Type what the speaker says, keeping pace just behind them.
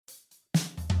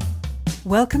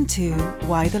Welcome to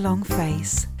Why the Long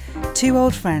Face? Two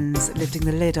old friends lifting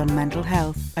the lid on mental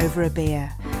health over a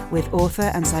beer with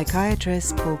author and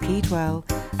psychiatrist Paul Keedwell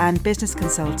and business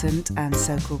consultant and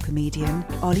so-called comedian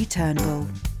Ollie Turnbull.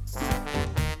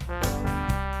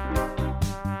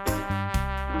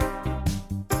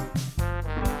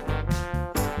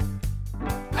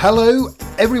 Hello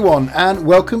everyone and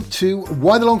welcome to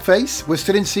Why the Long Face. We're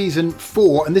still in season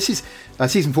 4 and this is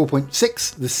season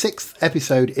 4.6, the 6th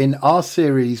episode in our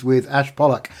series with Ash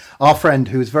Pollock, our friend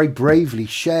who has very bravely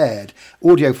shared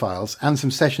audio files and some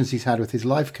sessions he's had with his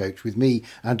life coach with me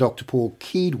and Dr. Paul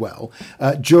Keedwell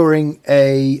during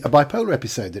a bipolar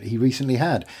episode that he recently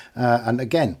had. And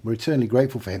again, we're eternally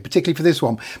grateful for him, particularly for this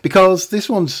one, because this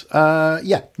one's,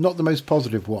 not the most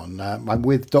positive one. I'm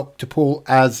with Dr. Paul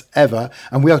as ever,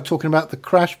 and we are talking about the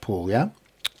crash, Paul, yeah?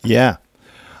 Yeah.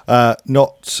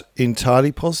 Not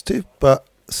entirely positive, but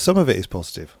some of it is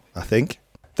positive, I think.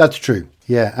 That's true.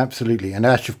 Yeah, absolutely. And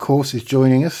Ash, of course, is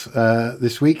joining us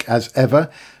this week, as ever,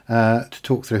 to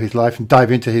talk through his life and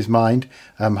dive into his mind.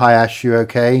 Hi, Ash, you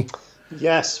okay?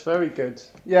 Yes, very good.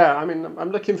 Yeah, I mean,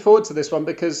 I'm looking forward to this one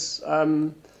because,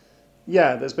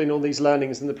 there's been all these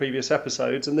learnings in the previous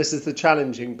episodes, and this is the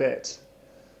challenging bit.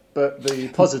 But the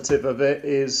positive of it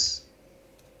is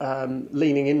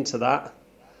leaning into that.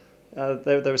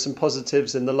 There are some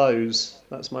positives in the lows.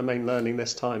 That's my main learning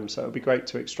this time. So it'll be great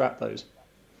to extract those.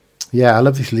 Yeah, I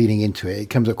love this leaning into it. It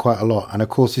comes up quite a lot. And of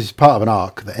course, this is part of an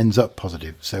arc that ends up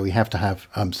positive. So we have to have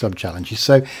some challenges.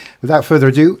 So without further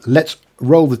ado, let's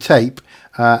roll the tape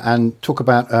and talk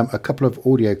about a couple of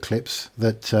audio clips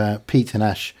that Pete and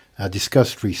Ash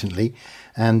discussed recently.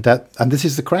 And this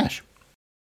is the crash.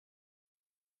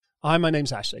 Hi, my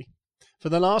name's Ashley. For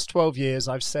the last 12 years,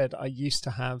 I've said I used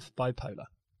to have bipolar.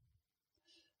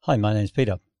 Hi, my name's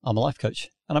Peter. I'm a life coach,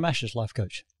 and I'm Ash's life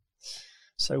coach.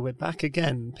 So we're back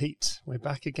again, Pete. We're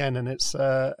back again, and it's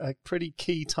a pretty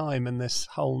key time in this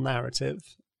whole narrative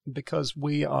because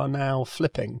we are now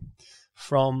flipping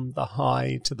from the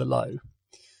high to the low.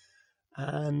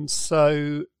 And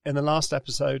so in the last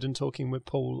episode and talking with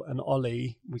Paul and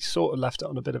Ollie, we sort of left it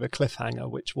on a bit of a cliffhanger,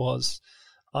 which was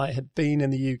I had been in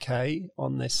the UK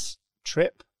on this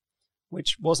trip,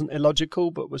 which wasn't illogical,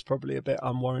 but was probably a bit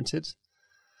unwarranted.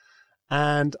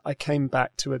 And I came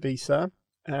back to Ibiza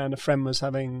and a friend was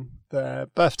having their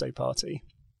birthday party.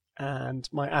 And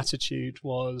my attitude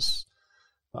was,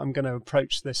 I'm going to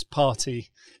approach this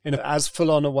party in as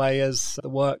full on a way as the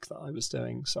work that I was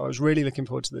doing. So I was really looking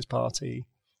forward to this party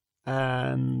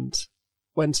and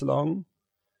went along,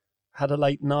 had a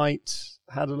late night,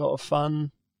 had a lot of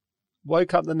fun,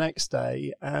 woke up the next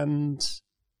day and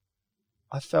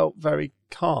I felt very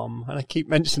calm, and I keep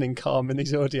mentioning calm in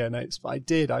these audio notes, but I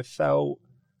did. I felt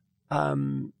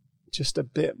just a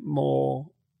bit more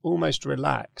almost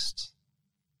relaxed,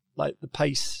 like the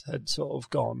pace had sort of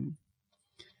gone.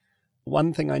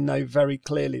 One thing I know very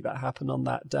clearly that happened on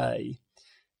that day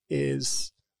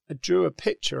is I drew a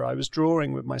picture. I was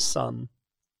drawing with my son,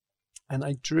 and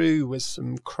I drew with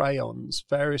some crayons,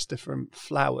 various different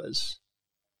flowers.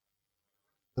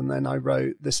 And then I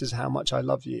wrote, "This is how much I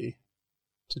love you,"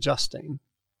 to Justine.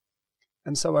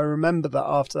 And so I remember that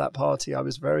after that party, I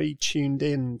was very tuned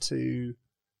in to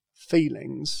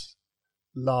feelings,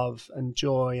 love and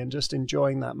joy, and just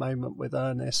enjoying that moment with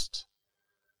Ernest.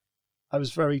 I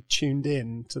was very tuned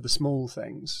in to the small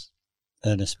things.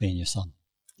 Ernest being your son.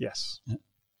 Yes. Yeah.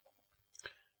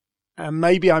 And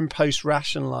maybe I'm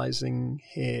post-rationalizing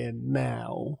here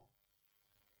now,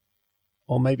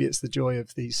 or maybe it's the joy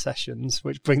of these sessions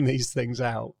which bring these things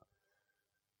out.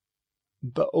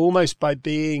 But almost by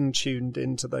being tuned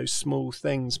into those small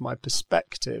things, my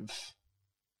perspective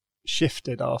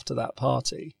shifted after that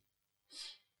party.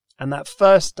 And that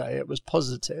first day, it was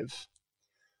positive.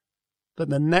 But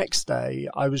the next day,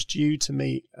 I was due to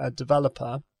meet a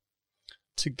developer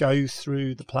to go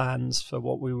through the plans for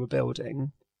what we were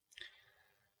building.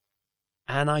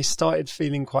 And I started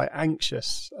feeling quite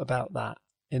anxious about that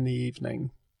in the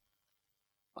evening.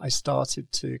 I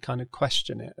started to kind of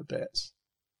question it a bit.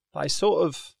 I sort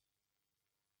of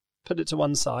put it to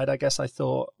one side. I guess I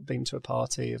thought, been to a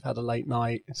party, I've had a late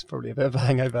night, it's probably a bit of a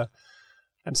hangover.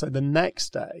 And so the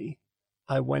next day,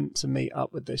 I went to meet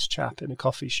up with this chap in a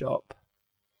coffee shop.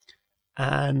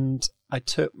 And I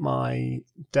took my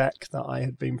deck that I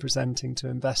had been presenting to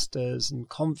investors and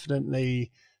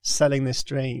confidently selling this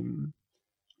dream.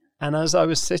 And as I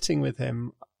was sitting with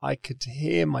him, I could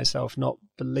hear myself not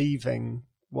believing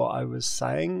what I was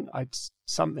saying.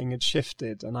 Something had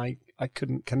shifted and I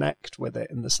couldn't connect with it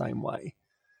in the same way.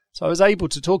 So I was able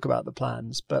to talk about the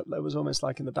plans, but it was almost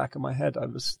like in the back of my head, I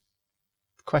was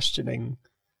questioning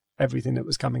everything that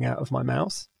was coming out of my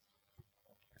mouth.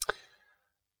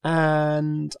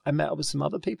 And I met up with some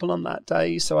other people on that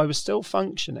day, so I was still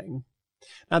functioning.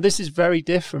 Now, this is very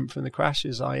different from the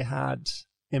crashes I had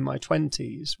in my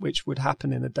 20s, which would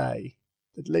happen in a day.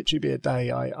 It'd literally be a day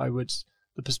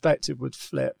the perspective would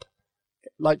flip,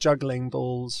 like juggling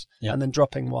balls, and then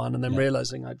dropping one, and then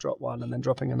realizing I dropped one, and then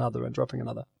dropping another, and dropping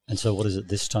another. And so what is it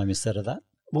this time instead of that?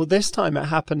 Well, this time it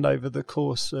happened over the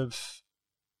course of,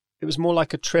 it was more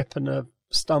like a trip and a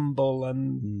stumble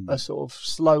and a sort of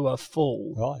slower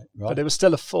fall. Right. But it was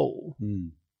still a fall.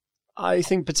 Mm. I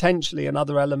think potentially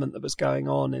another element that was going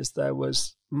on is there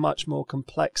was much more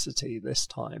complexity this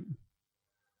time.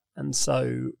 And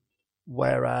so,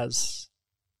 whereas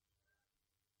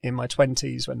in my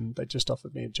 20s, when they just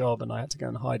offered me a job and I had to go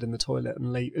and hide in the toilet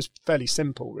and leave, it was fairly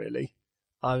simple, really.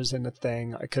 I was in a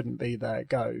thing, I couldn't be there,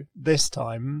 go. This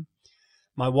time,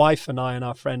 my wife and I and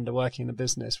our friend are working in a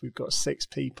business. We've got 6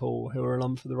 people who are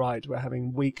along for the ride. We're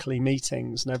having weekly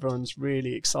meetings and everyone's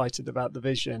really excited about the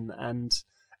vision, and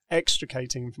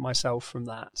extricating myself from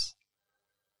that,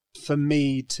 for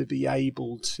me to be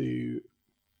able to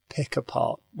pick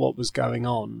apart what was going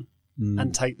on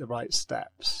and take the right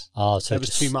steps. Oh, so it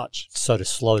was too much. So to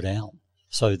slow down.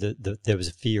 So there was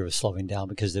a fear of slowing down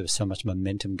because there was so much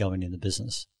momentum going in the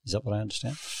business. Is that what I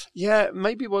understand? Yeah,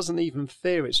 maybe it wasn't even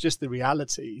fear. It's just the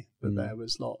reality that there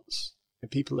was lots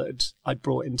of people that I'd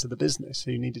brought into the business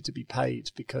who needed to be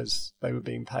paid because they were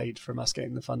being paid from us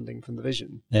getting the funding from the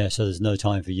vision. Yeah, so there's no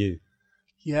time for you.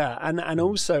 Yeah, and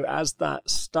also as that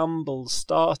stumble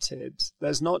started,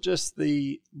 there's not just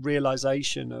the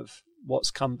realization of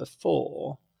what's come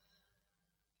before,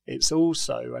 it's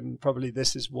also, and probably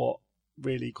this is what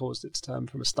really caused it to turn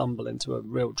from a stumble into a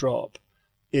real drop,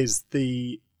 is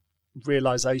the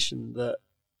realization that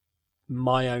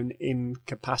my own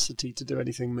incapacity to do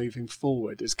anything moving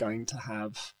forward is going to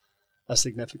have a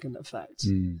significant effect.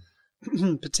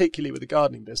 Particularly with the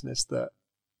gardening business, that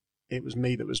it was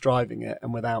me that was driving it,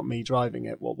 and without me driving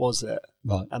it, what was it?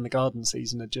 Right. And the garden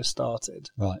season had just started.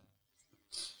 Right.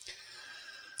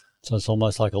 So it's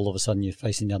almost like all of a sudden you're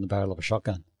facing down the barrel of a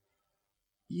shotgun.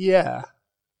 Yeah.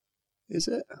 Is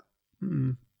it?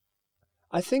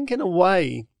 I think in a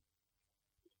way,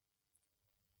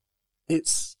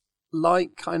 it's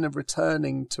like kind of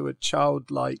returning to a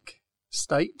childlike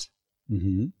state.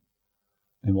 Mm-hmm.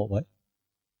 In what way?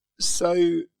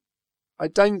 So I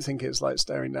don't think it's like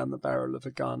staring down the barrel of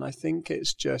a gun. I think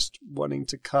it's just wanting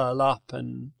to curl up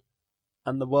and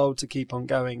the world to keep on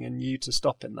going and you to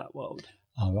stop in that world.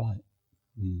 Oh, right.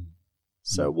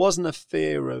 So it wasn't a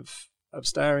fear of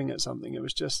staring at something. It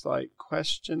was just like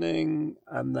questioning,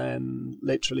 and then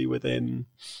literally within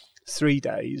 3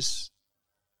 days,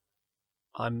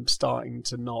 I'm starting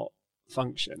to not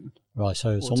function. Right,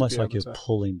 so it's almost like you're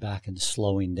pulling back and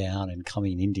slowing down and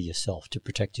coming into yourself to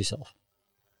protect yourself.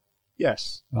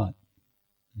 Yes. Right.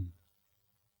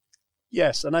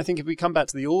 Yes, and I think if we come back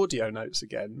to the audio notes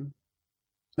again,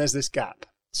 there's this gap.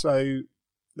 So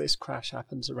this crash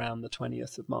happens around the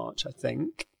 20th of March, I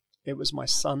think. It was my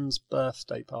son's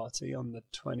birthday party on the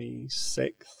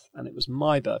 26th, and it was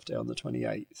my birthday on the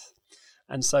 28th.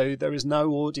 And so there is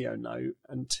no audio note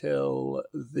until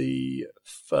the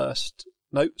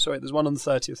there's one on the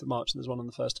 30th of March and there's one on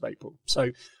the 1st of April.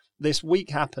 So this week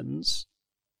happens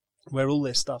where all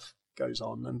this stuff goes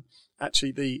on. And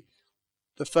actually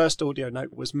the first audio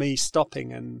note was me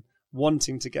stopping and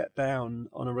wanting to get down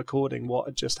on a recording what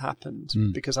had just happened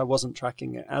because I wasn't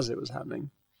tracking it as it was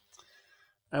happening.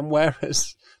 And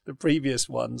whereas the previous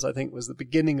ones, I think, was the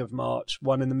beginning of March,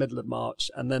 one in the middle of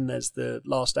March, and then there's the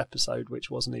last episode,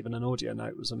 which wasn't even an audio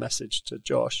note, it was a message to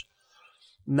Josh.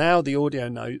 Now the audio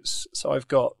notes, so I've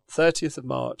got 30th of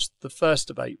March, the 1st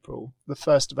of April, the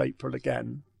 1st of April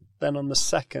again, then on the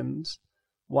 2nd,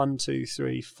 1, 2,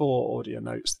 3, 4 audio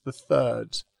notes, the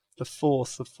 3rd, the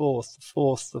 4th, the 4th, the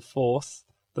 4th, the 4th,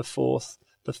 the 4th,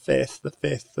 the 5th, the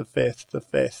 5th, the 5th, the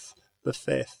 5th, the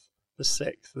 5th. The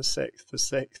 6th, the 6th, the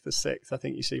 6th, the 6th. I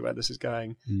think you see where this is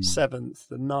going. 7th,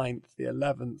 the 9th, the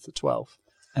 11th, the 12th.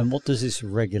 And what does this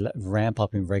ramp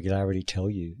up in regularity tell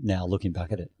you now, looking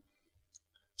back at it?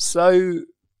 So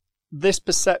this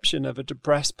perception of a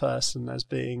depressed person as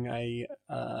being a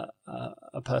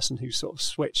person who's sort of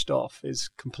switched off is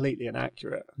completely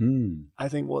inaccurate. I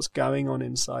think what's going on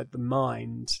inside the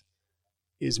mind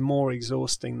is more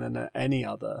exhausting than at any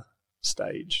other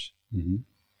stage. Mm-hmm.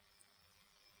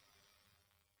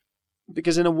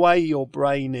 Because in a way, your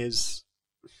brain is,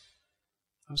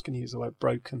 I was going to use the word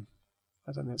broken.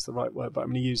 I don't know if it's the right word, but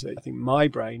I'm going to use it. I think my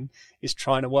brain is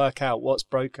trying to work out what's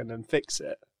broken and fix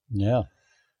it. Yeah.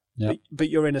 Yeah. But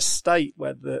you're in a state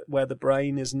where the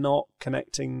brain is not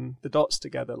connecting the dots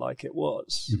together like it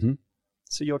was. Mm-hmm.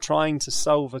 So you're trying to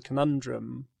solve a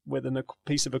conundrum with a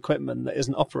piece of equipment that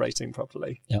isn't operating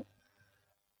properly. Yep.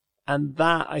 And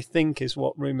that, I think, is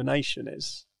what rumination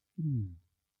is. Mm.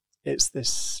 It's this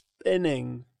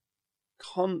spinning,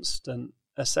 constant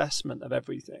assessment of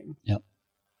everything. Yep.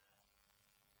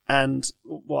 And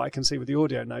what I can see with the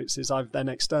audio notes is I've then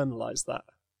externalized that.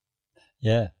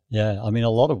 Yeah. I mean, a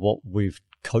lot of what we've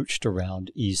coached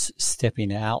around is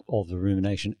stepping out of the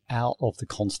rumination, out of the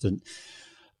constant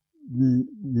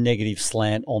negative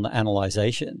slant on the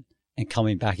analyzation, and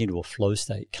coming back into a flow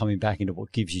state, coming back into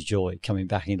what gives you joy, coming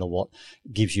back into what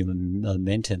gives you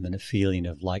momentum and a feeling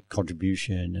of like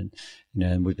contribution. And,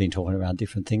 and we've been talking around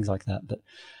different things like that.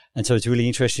 And so it's really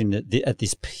interesting that at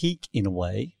this peak, in a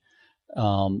way,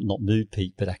 not mood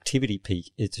peak, but activity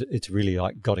peak, it's really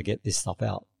like got to get this stuff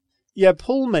out. Yeah,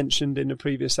 Paul mentioned in a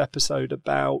previous episode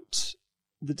about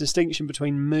the distinction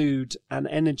between mood and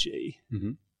energy.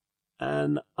 Mm-hmm.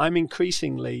 And I'm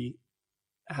increasingly,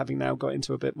 having now got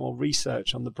into a bit more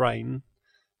research on the brain,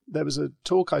 there was a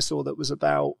talk I saw that was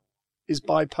about, is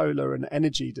bipolar an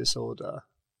energy disorder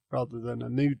rather than a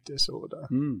mood disorder?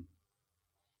 Mm.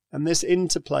 And this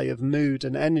interplay of mood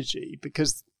and energy,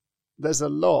 because there's a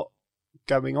lot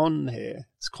going on here.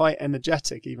 It's quite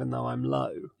energetic, even though I'm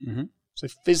low. Mm-hmm. So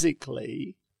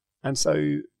physically, and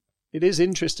so it is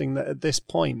interesting that at this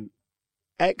point,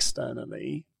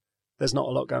 externally, there's not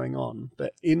a lot going on,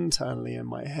 but internally in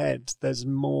my head, there's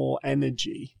more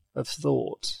energy of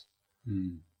thought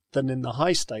than in the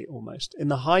high state almost. In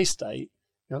the high state,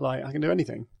 you're like, I can do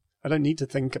anything. I don't need to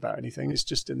think about anything. It's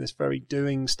just in this very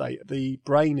doing state. The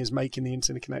brain is making the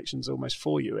interconnections almost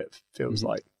for you, it feels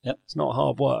like. Yep. It's not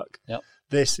hard work. Yep.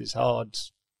 This is hard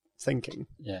thinking.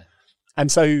 Yeah.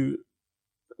 And so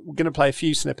we're going to play a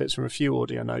few snippets from a few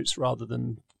audio notes rather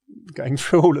than going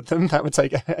through all of them. That would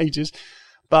take ages.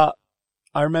 But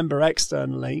I remember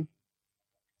externally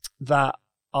that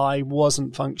I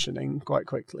wasn't functioning quite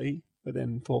quickly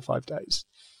within 4 or 5 days.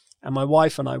 And my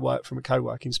wife and I work from a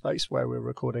co-working space where we're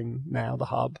recording now, the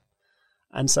Hub.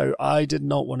 And so I did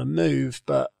not want to move,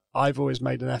 but I've always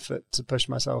made an effort to push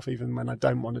myself even when I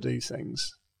don't want to do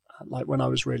things. Like when I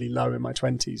was really low in my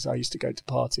 20s, I used to go to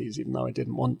parties even though I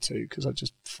didn't want to, because I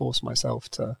just forced myself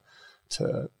to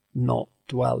not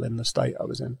dwell in the state I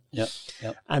was in. Yep.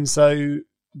 And so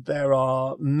there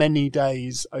are many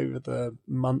days over the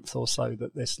month or so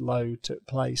that this low took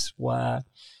place where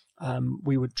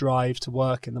we would drive to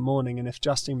work in the morning, and if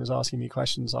Justine was asking me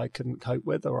questions I couldn't cope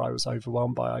with or I was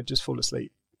overwhelmed by, I'd just fall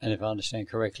asleep. And if I understand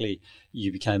correctly,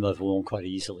 you became overwhelmed quite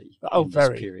easily in this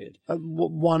period.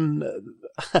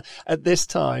 At this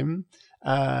time,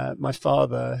 my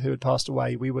father, who had passed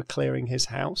away, we were clearing his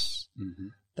house. Mm-hmm.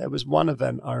 There was one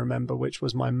event I remember, which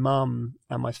was my mum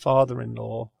and my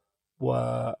father-in-law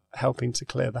were helping to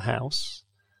clear the house,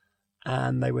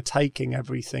 and they were taking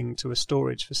everything to a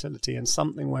storage facility, and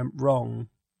something went wrong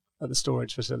at the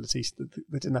storage facility.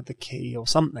 They didn't have the key or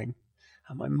something.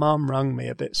 And my mum rang me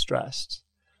a bit stressed,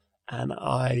 and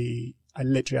I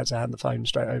literally had to hand the phone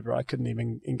straight over. I couldn't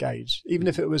even engage, even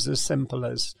if it was as simple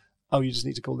as, oh, you just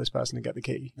need to call this person and get the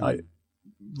key.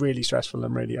 Really stressful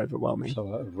and really overwhelming.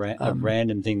 So a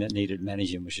random thing that needed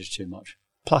managing was just too much.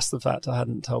 Plus the fact I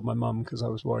hadn't told my mum because I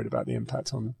was worried about the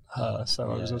impact on her.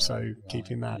 So I was also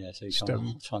keeping that. Yeah, so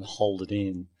you're trying to hold it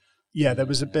in. Yeah, there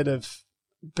was a bit of,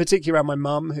 particularly around my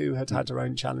mum, who had had her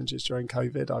own challenges during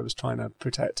COVID. I was trying to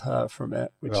protect her from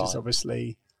it, which is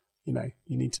obviously, you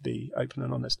need to be open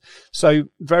and honest. So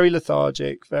very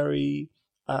lethargic, very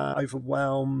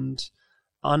overwhelmed,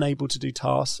 unable to do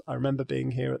tasks. I remember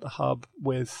being here at the Hub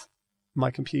with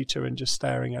my computer and just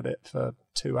staring at it for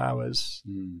 2 hours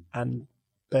and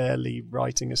barely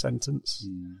writing a sentence.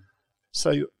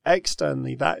 So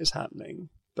externally that is happening,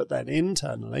 but then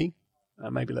internally,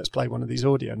 maybe let's play one of these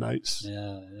audio notes.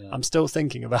 I'm still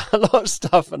thinking about a lot of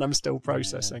stuff and I'm still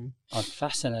processing. I'm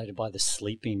fascinated by the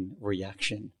sleeping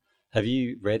reaction. Have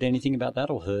you read anything about that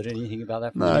or heard anything about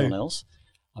that from anyone else?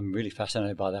 I'm really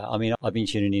fascinated by that. I mean, I've been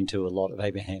tuning into a lot of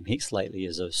Abraham Hicks lately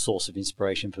as a source of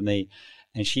inspiration for me.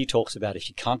 And she talks about if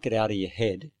you can't get out of your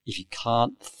head, if you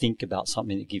can't think about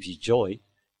something that gives you joy,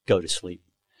 go to sleep.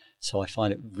 So I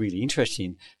find it really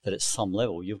interesting that at some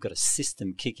level you've got a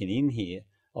system kicking in here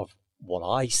of what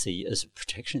I see as a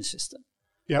protection system.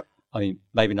 Yep. I mean,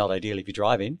 maybe not ideal if you're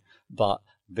driving, but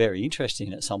very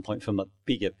interesting at some point from a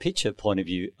bigger picture point of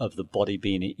view of the body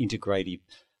being an integrative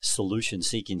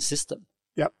solution-seeking system.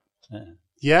 Yep.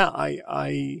 Yeah,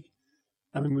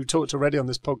 I mean, we've talked already on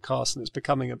this podcast, and it's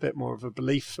becoming a bit more of a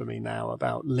belief for me now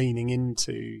about leaning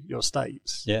into your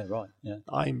states. Yeah, right. Yeah.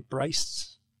 I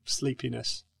embraced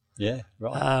sleepiness. Yeah,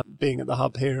 right. Being at the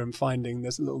hub here and finding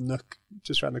there's a little nook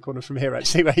just around the corner from here,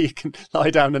 actually, where you can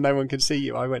lie down and no one can see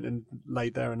you. I went and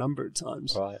laid there a number of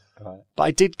times. Right. But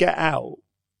I did get out.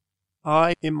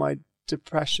 In my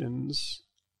depressions,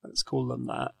 let's call them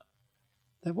that,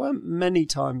 there weren't many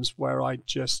times where I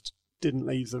just didn't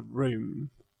leave the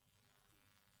room.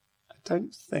 I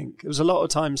don't think. It was a lot of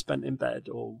time spent in bed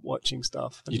or watching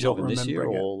stuff. You talking this year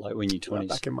or like when you're 20s?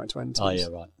 Back in my 20s. Oh, yeah,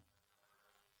 right.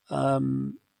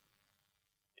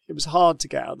 It was hard to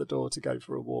get out the door to go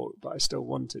for a walk, but I still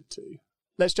wanted to.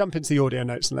 Let's jump into the audio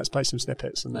notes and let's play some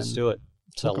snippets. And let's do it.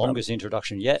 It's our longest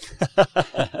introduction yet.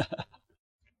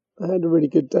 I had a really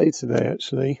good day today,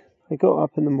 actually. I got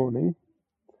up in the morning,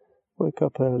 woke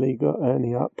up early, got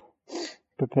Ernie up,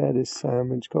 prepared his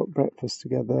sandwich, got breakfast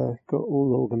together, got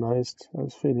all organised. I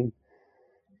was feeling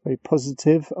very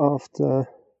positive after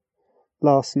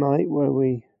last night where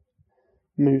we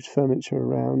moved furniture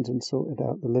around and sorted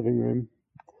out the living room.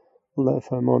 Although,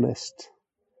 if I'm honest,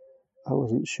 I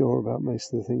wasn't sure about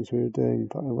most of the things we were doing,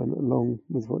 but I went along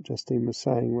with what Justine was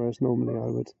saying, whereas normally I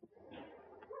would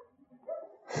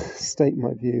state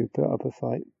my view, put up a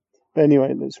fight. But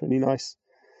anyway, it looks really nice.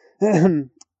 And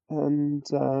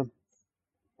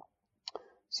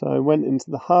so I went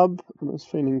into the hub and I was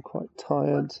feeling quite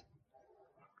tired.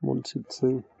 Wanted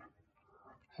to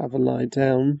have a lie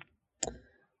down.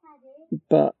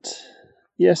 But,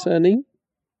 yes, Ernie?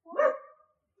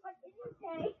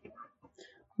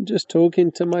 I'm just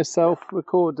talking to myself,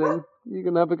 recording. You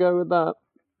can have a go with that.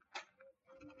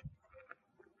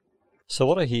 So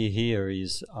what I hear here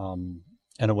is an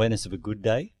awareness of a good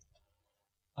day,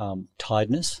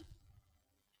 tiredness.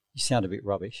 You sound a bit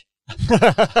rubbish.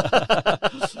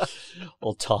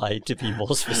 Or tired, to be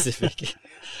more specific.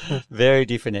 Very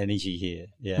different energy here.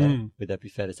 Yeah, would that be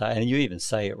fair to say? And you even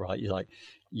say it right. You're like,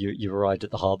 you arrived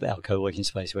at the hub, our co-working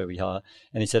space where we are,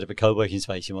 and instead of a co-working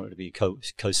space, you want it to be a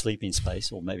co-sleeping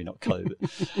space, or maybe not co.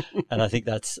 And I think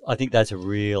that's a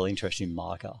real interesting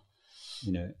marker.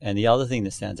 You know, and the other thing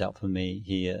that stands out for me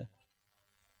here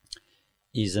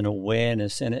is an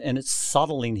awareness, and it's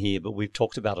subtle in here, but we've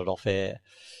talked about it off air,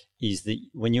 is that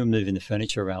when you were moving the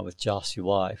furniture around with Just, your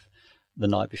wife, the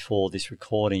night before this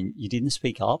recording, you didn't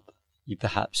speak up. You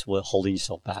perhaps were holding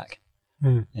yourself back.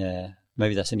 Yeah,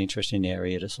 maybe that's an interesting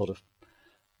area to sort of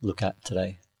look at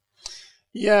today.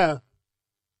 Yeah.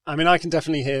 I mean, I can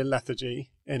definitely hear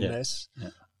lethargy in this. Yeah.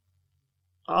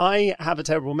 I have a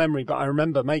terrible memory, but I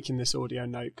remember making this audio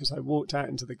note because I walked out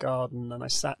into the garden and I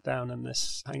sat down in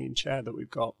this hanging chair that we've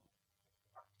got.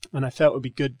 And I felt it would be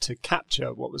good to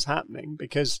capture what was happening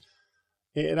because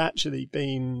it had actually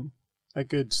been a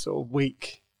good sort of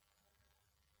week,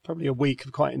 probably a week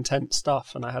of quite intense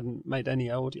stuff, and I hadn't made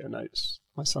any audio notes.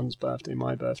 My son's birthday,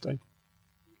 my birthday.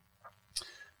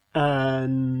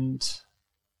 And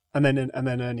then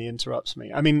Ernie interrupts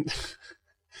me. I mean...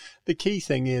 The key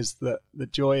thing is that the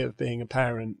joy of being a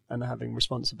parent and having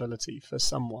responsibility for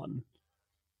someone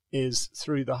is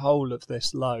through the whole of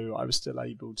this low, I was still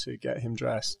able to get him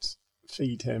dressed,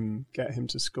 feed him, get him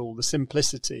to school. The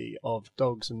simplicity of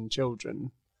dogs and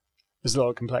children, there's a lot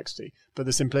of complexity, but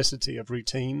the simplicity of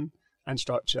routine and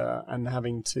structure and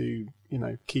having to,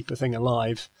 keep a thing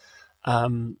alive, I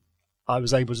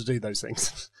was able to do those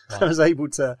things. Right. I was able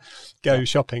to go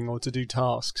shopping or to do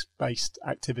tasks-based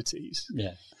activities.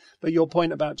 Yeah. But your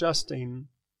point about Justine,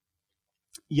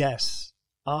 yes,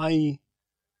 I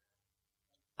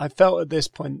felt at this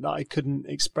point that I couldn't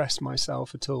express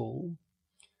myself at all.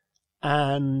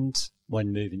 And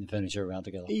when moving the furniture around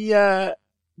together. Yeah,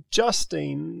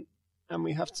 Justine, and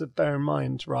we have to bear in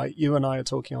mind, right, you and I are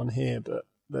talking on here, but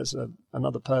there's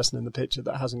another person in the picture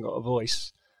that hasn't got a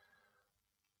voice.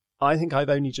 I think I've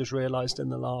only just realised in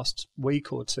the last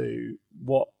week or two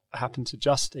what happened to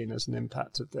Justine as an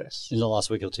impact of this. In the last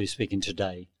week or two, speaking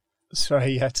today.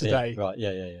 Sorry, today. Yeah, right,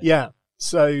 yeah. Yeah,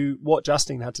 so what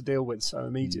Justine had to deal with so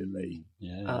immediately,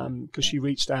 because she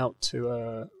reached out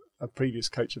to a previous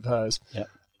coach of hers.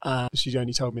 Yeah. She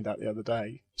only told me that the other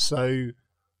day. So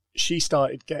she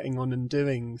started getting on and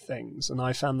doing things, and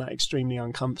I found that extremely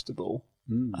uncomfortable.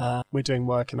 We're doing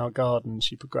work in our garden.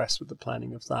 She progressed with the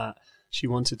planning of that. She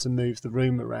wanted to move the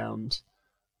room around.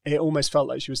 It almost felt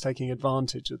like she was taking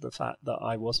advantage of the fact that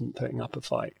I wasn't putting up a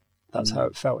fight. That's how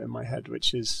it felt in my head,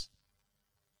 which is...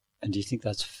 And do you think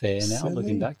that's fair now, silly.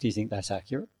 Looking back? Do you think that's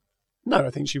accurate? No,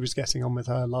 I think she was getting on with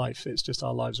her life. It's just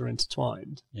our lives are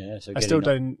intertwined. Yeah, so I still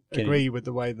don't agree with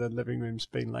the way the living room's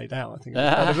been laid out. I think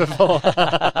it's better before.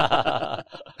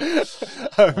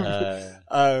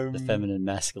 The feminine,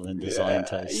 masculine design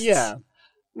tastes. Yeah.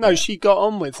 No, she got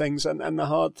on with things, and the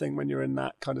hard thing when you're in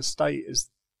that kind of state is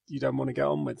you don't want to get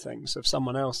on with things. So if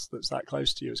someone else that's that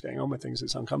close to you is getting on with things,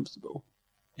 it's uncomfortable.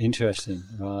 Interesting,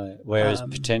 right. Whereas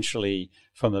potentially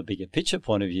from a bigger picture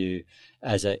point of view,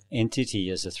 as an entity,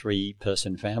 as a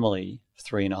 3-person family,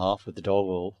 3.5 with the dog,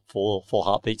 or four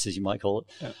heartbeats, as you might call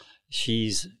it,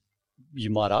 she's, you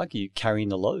might argue, carrying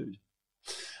the load.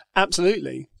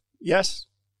 Absolutely. Yes.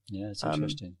 Yeah, it's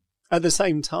interesting. At the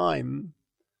same time,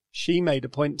 she made a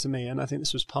point to me, and I think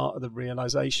this was part of the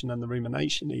realization and the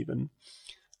rumination even.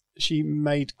 She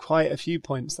made quite a few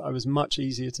points that I was much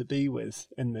easier to be with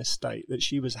in this state, that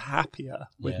she was happier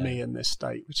with me in this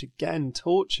state, which again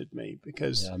tortured me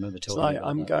because I remember it's talking like about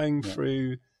I'm that. going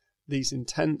through these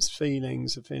intense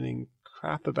feelings of feeling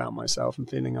crap about myself and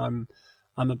feeling I'm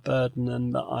a burden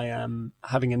and that I am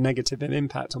having a negative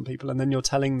impact on people. And then you're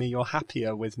telling me you're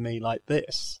happier with me like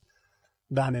this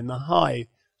than in the high.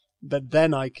 But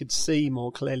then I could see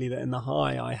more clearly that in the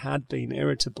high I had been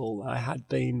irritable. I had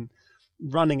been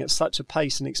running at such a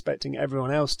pace and expecting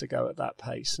everyone else to go at that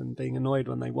pace and being annoyed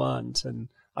when they weren't. And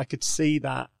I could see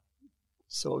that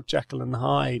sort of Jekyll and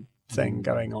Hyde thing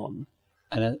going on.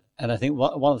 And I think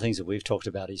one of the things that we've talked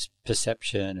about is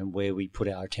perception and where we put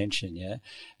our attention, yeah?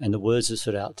 And the words that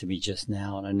stood out to me just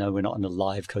now, and I know we're not in a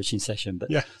live coaching session, but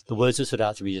the words that stood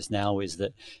out to me just now is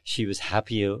that she was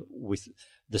happier with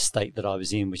the state that I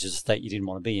was in, which is a state you didn't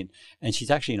want to be in. And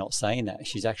she's actually not saying that.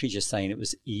 She's actually just saying it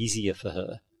was easier for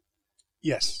her.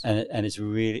 Yes. And it's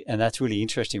really, and that's really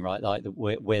interesting, right? Like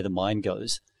where the mind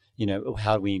goes, you know,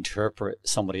 how do we interpret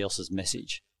somebody else's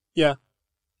message? Yeah.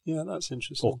 Yeah, that's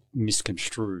interesting. Or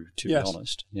misconstrue, to be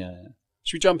honest. Yeah.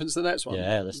 Should we jump into the next one?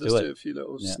 Yeah, let's do do a few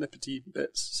little snippety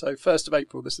bits. So 1st of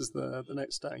April, this is the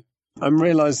next day. I'm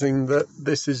realising that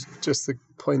this is just the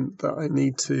point that I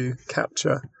need to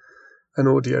capture an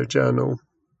audio journal.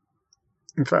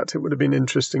 In fact, it would have been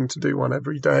interesting to do one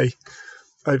every day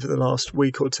over the last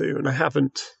week or two, and I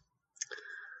haven't.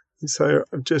 And so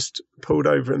I've just pulled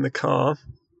over in the car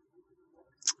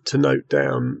to note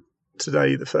down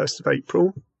today, the 1st of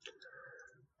April,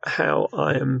 how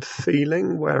I am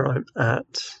feeling, where I'm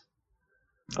at.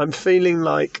 I'm feeling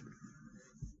like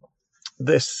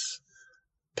this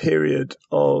period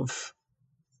of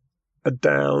a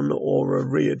down or a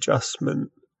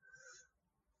readjustment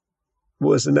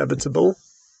was inevitable.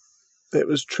 It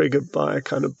was triggered by a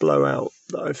kind of blowout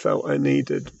that I felt I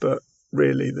needed, but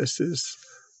really this is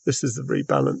the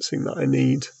rebalancing that I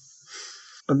need.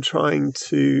 I'm trying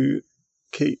to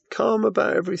keep calm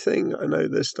about everything. I know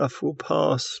this stuff will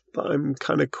pass, but I'm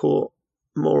kind of caught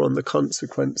more on the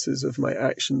consequences of my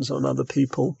actions on other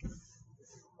people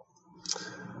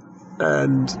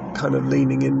and kind of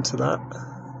leaning into that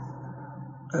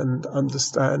and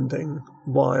understanding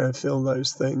why I feel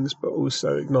those things, but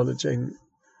also acknowledging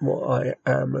what I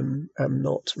am and am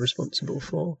not responsible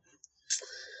for.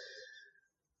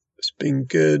 It's been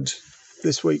good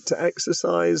this week to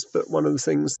exercise, but one of the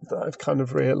things that I've kind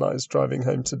of realised driving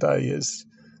home today is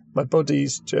my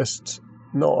body's just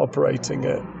not operating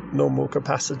at normal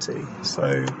capacity.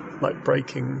 So like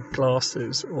breaking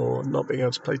glasses or not being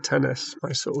able to play tennis,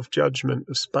 my sort of judgment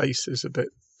of space is a bit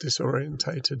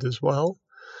disorientated as well.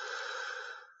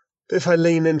 But if I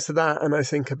lean into that and I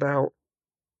think about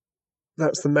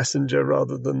that's the messenger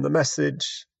rather than the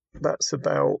message, that's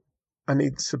about I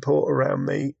need support around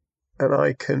me and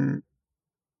I can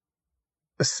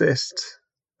assist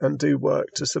and do work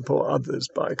to support others,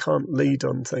 but I can't lead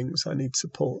on things. I need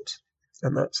support,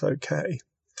 and that's okay.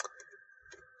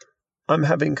 I'm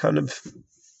having kind of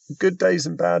good days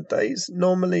and bad days.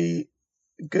 Normally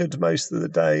good most of the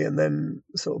day and then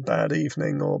sort of bad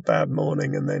evening or bad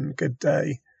morning and then good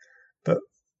day. But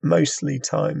mostly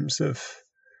times of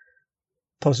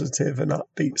positive and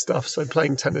upbeat stuff. So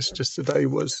playing tennis just today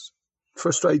was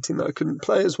frustrating that I couldn't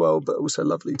play as well, but also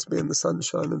lovely to be in the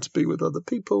sunshine and to be with other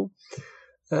people.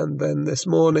 And then this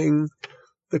morning,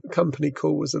 the company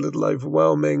call was a little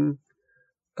overwhelming,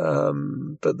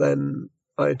 but then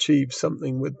I achieved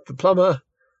something with the plumber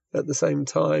at the same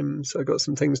time, so I got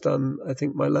some things done. I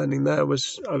think my learning there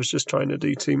was I was just trying to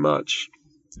do too much,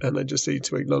 and I just need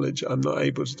to acknowledge I'm not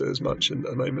able to do as much at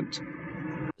the moment.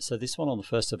 So this one on the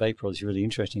 1st of April is really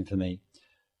interesting for me.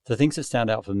 The things that stand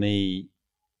out for me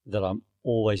that I'm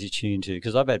always attuned to,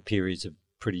 because I've had periods of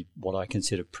what I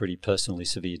consider pretty personally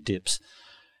severe dips,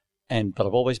 but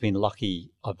I've always been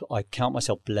lucky. I count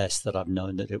myself blessed that I've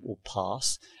known that it will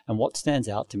pass. And what stands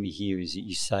out to me here is that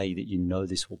you say that you know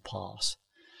this will pass.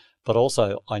 But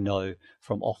also I know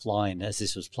from offline, as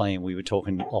this was playing, we were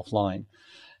talking offline,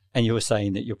 and you were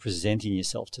saying that you're presenting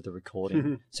yourself to the recording.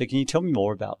 Mm-hmm. So can you tell me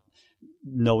more about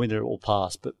knowing that it will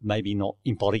pass, but maybe not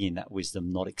embodying that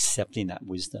wisdom, not accepting that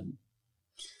wisdom.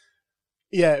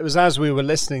 Yeah, it was as we were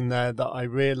listening there that I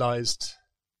realised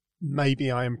maybe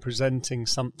I am presenting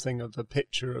something of a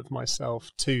picture of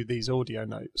myself to these audio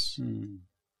notes.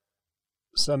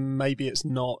 So maybe it's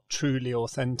not truly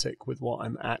authentic with what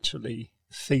I'm actually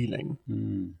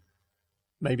feeling.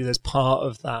 Maybe there's part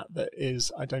of that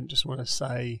is, I don't just want to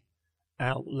say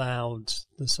out loud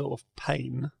the sort of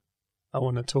pain. I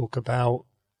want to talk about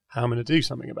how I'm going to do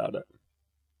something about it,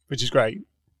 which is great.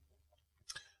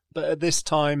 But at this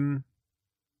time,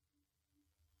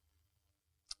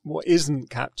 what isn't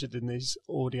captured in these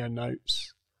audio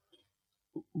notes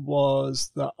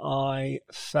was that I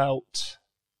felt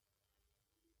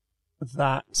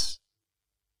that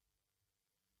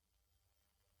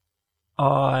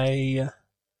I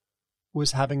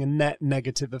was having a net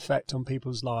negative effect on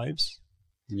people's lives.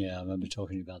 Yeah, I remember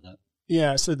talking about that.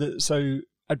 Yeah, so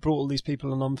I'd brought all these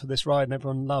people along for this ride and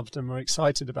everyone loved and were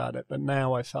excited about it, but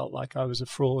now I felt like I was a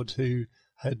fraud who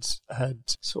had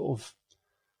sort of...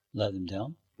 Let them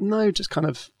down? No, just kind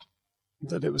of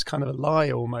that it was kind of a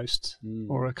lie almost,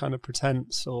 or a kind of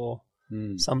pretense or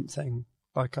something,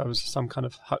 like I was some kind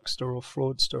of huckster or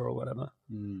fraudster or whatever.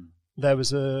 There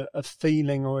was a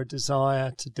feeling or a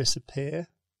desire to disappear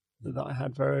that I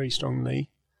had very strongly.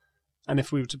 And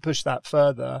if we were to push that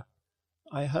further,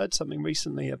 I heard something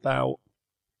recently about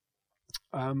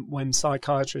when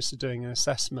psychiatrists are doing an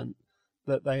assessment,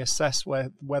 that they assess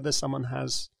whether someone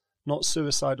has not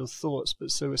suicidal thoughts,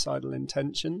 but suicidal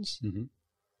intentions.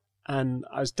 And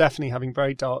I was definitely having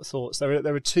very dark thoughts. There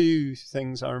were two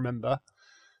things I remember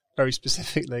very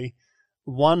specifically.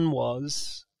 One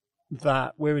was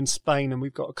that we're in Spain and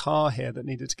we've got a car here that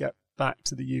needed to get back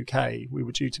to the UK. We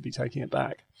were due to be taking it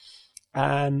back.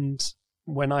 And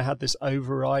when I had this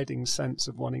overriding sense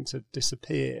of wanting to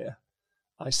disappear,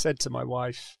 I said to my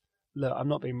wife, look, I'm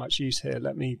not being much use here.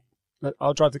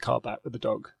 I'll drive the car back with the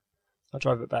dog. I'll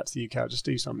drive it back to the UK. I'll just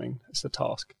do something. It's a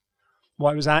task.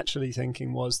 What I was actually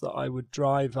thinking was that I would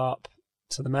drive up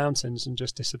to the mountains and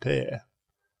just disappear.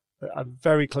 I'm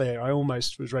very clear. I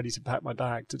almost was ready to pack my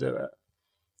bag to do it.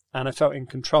 And I felt in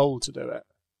control to do it.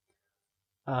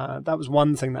 That was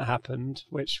one thing that happened,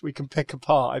 which we can pick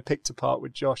apart. I picked apart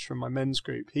with Josh from my men's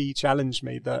group. He challenged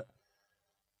me that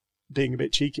being a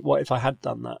bit cheeky, what if I had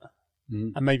done that?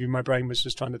 And maybe my brain was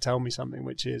just trying to tell me something,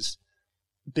 which is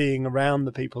being around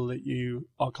the people that you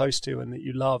are close to and that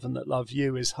you love and that love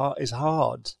you is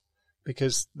hard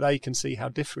because they can see how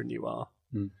different you are.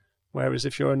 Whereas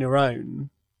if you're on your own,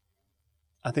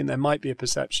 I think there might be a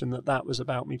perception that was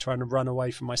about me trying to run away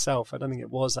from myself. I don't think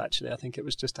it was actually. I think it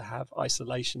was just to have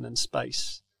isolation and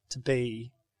space to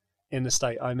be in the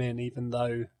state I'm in, even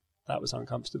though that was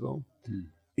uncomfortable.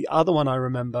 The other one I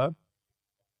remember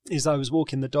is I was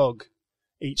walking the dog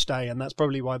each day, and that's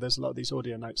probably why there's a lot of these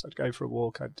audio notes. I'd go for a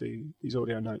walk, I'd do these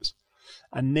audio notes.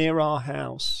 And near our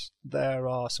house, there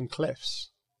are some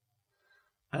cliffs.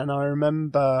 And I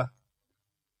remember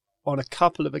on a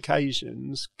couple of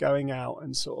occasions going out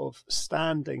and sort of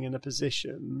standing in a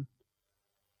position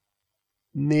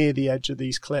near the edge of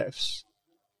these cliffs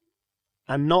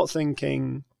and not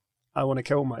thinking I want to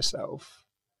kill myself,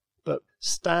 but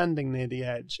standing near the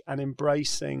edge and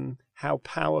embracing how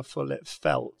powerful it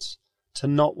felt to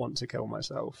not want to kill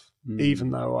myself, even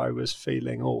though I was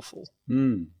feeling awful.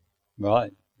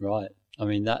 Right. I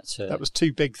mean, that was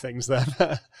two big things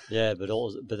there. Yeah, but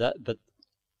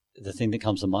the thing that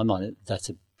comes to my mind, that's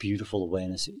a beautiful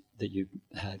awareness that you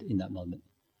had in that moment.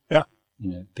 Yeah.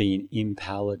 Being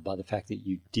empowered by the fact that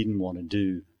you didn't want to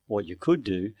do what you could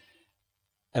do.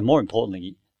 And more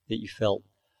importantly, that you felt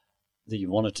that you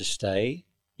wanted to stay,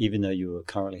 even though you were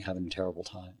currently having a terrible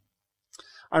time.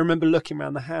 I remember looking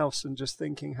around the house and just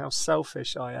thinking how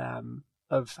selfish I am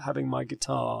of having my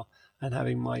guitar and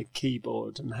having my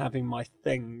keyboard and having my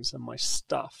things and my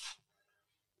stuff.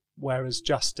 Whereas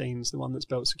Justine's the one that's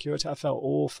built security. I felt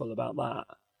awful about that.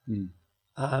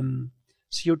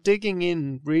 So you're digging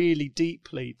in really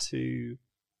deeply to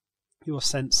your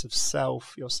sense of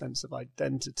self, your sense of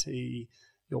identity,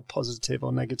 your positive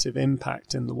or negative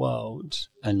impact in the world.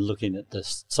 And looking at the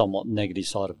somewhat negative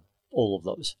side of all of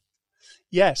those.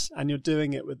 Yes, and you're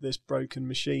doing it with this broken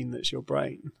machine that's your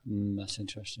brain. That's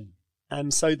interesting.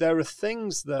 And so there are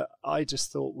things that I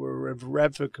just thought were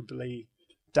irrevocably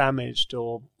damaged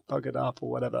or buggered up or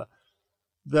whatever,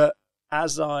 that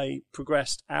as I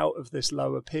progressed out of this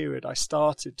lower period, I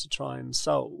started to try and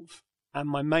solve. And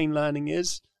my main learning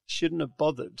is, shouldn't have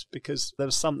bothered, because there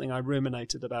was something I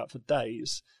ruminated about for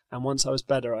days. And once I was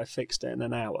better, I fixed it in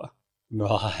an hour.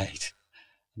 Right.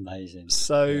 Amazing.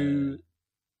 So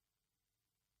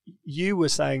you were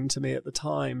saying to me at the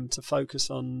time to focus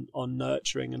on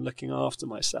nurturing and looking after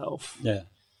myself. Yeah.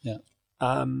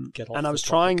 And I was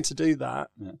trying to do that,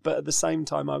 but at the same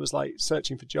time, I was like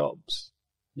searching for jobs.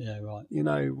 Yeah, right. You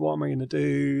know, what am I going to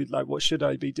do? Like, what should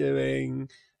I be doing?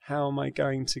 How am I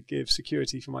going to give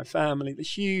security for my family? The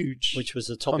huge, which was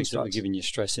the topics that were giving you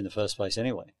stress in the first place,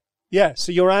 anyway. Yeah,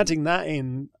 so you're adding that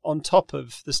in on top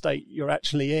of the state you're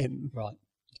actually in. Right.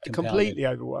 Completely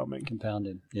overwhelming.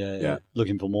 Compounding. Yeah.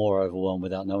 Looking for more overwhelm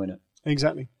without knowing it.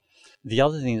 Exactly. The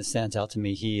other thing that stands out to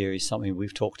me here is something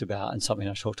we've talked about and something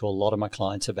I talk to a lot of my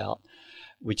clients about,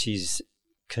 which is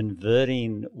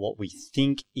converting what we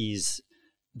think is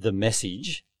the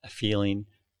message, a feeling,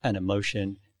 an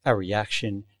emotion, a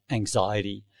reaction,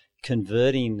 anxiety,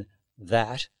 converting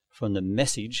that from the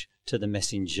message to the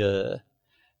messenger,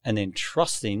 and then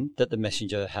trusting that the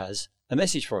messenger has a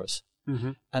message for us.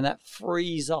 Mm-hmm. And that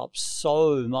frees up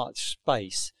so much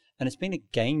space. And it's been a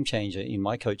game changer in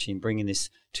my coaching, bringing this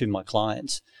to my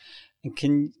clients. And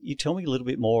can you tell me a little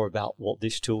bit more about what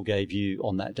this tool gave you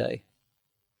on that day?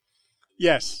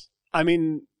 Yes. I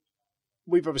mean,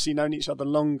 we've obviously known each other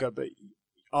longer, but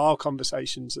our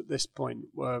conversations at this point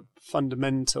were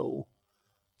fundamental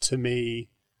to me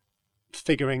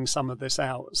figuring some of this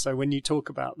out. So when you talk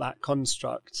about that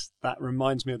construct, that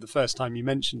reminds me of the first time you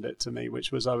mentioned it to me,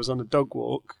 which was I was on a dog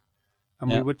walk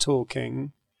and we were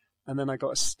talking, and then I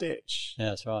got a stitch. Yeah,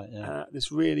 that's right. Yeah.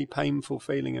 This really painful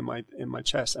feeling in my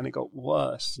chest, and it got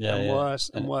worse and worse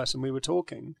and worse. And we were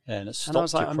talking. Yeah, and it stopped and I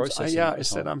was like, your processing. I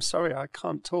said, I'm sorry, I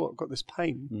can't talk. I've got this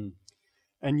pain. Mm.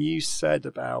 And you said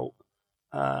about,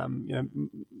 that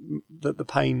the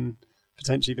pain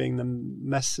potentially being the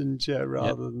messenger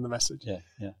rather than the message.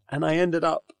 Yeah. And I ended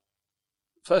up,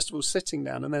 first of all, sitting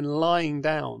down and then lying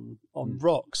down on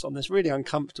rocks on this really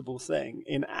uncomfortable thing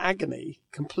in agony,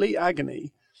 complete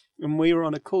agony. And we were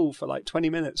on a call for like 20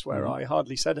 minutes where I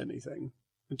hardly said anything,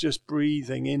 just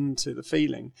breathing into the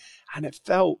feeling. And it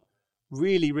felt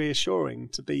really reassuring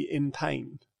to be in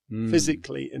pain,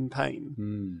 physically in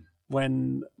pain,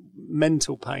 when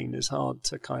mental pain is hard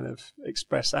to kind of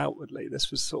express outwardly. This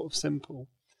was sort of simple.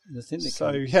 The thing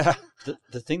that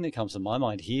the thing that comes to my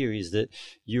mind here is that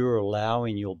you're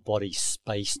allowing your body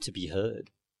space to be heard,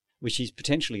 which is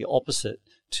potentially opposite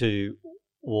to,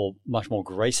 or much more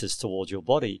gracious towards your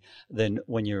body than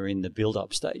when you're in the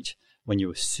build-up stage, when you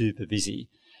were super busy.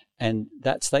 And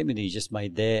that statement you just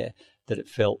made there, that it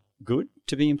felt good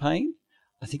to be in pain,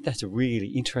 I think that's really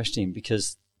interesting,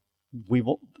 because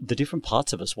the different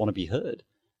parts of us want to be heard.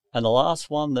 And the last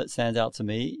one that stands out to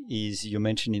me is you're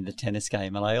mentioning the tennis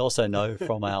game. And I also know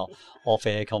from our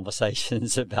off-air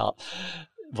conversations about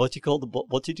what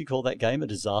did you call that game? A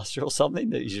disaster or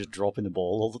something, that you're just dropping the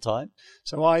ball all the time?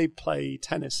 So I play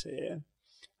tennis here,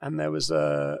 and there was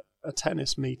a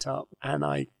tennis meetup, and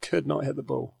I could not hit the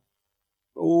ball.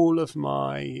 All of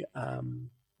my,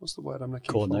 what's the word I'm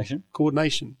looking for?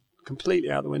 Coordination, completely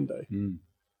out the window.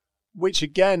 Which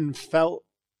again felt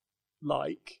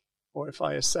like, or if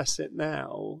I assess it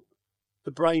now,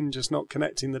 the brain just not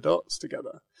connecting the dots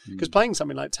together. Because playing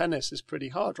something like tennis is pretty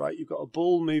hard, right? You've got a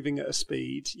ball moving at a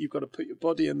speed. You've got to put your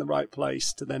body in the right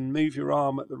place to then move your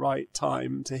arm at the right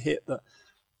time to hit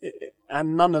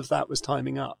and none of that was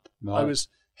timing up. Right. I was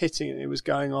hitting it. It was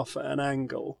going off at an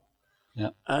angle. Yeah.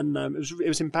 And it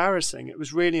was embarrassing. It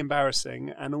was really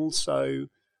embarrassing. And also,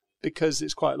 because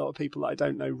it's quite a lot of people that I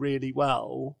don't know really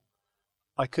well,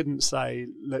 I couldn't say,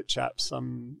 look, chaps,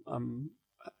 I'm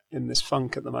in this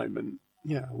funk at the moment.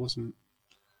 Yeah, I wasn't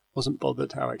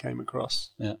bothered how I came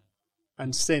across. Yeah.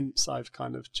 And since I've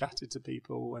kind of chatted to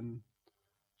people and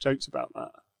joked about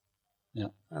that. Yeah.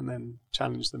 And then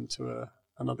challenged them to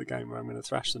another game where I'm going to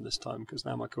thrash them this time, because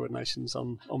now my coordination's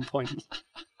on point.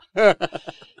 You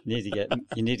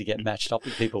need to get matched up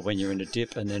with people when you're in a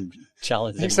dip, and then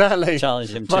challenge them. Exactly.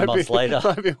 Challenge them 2 months later.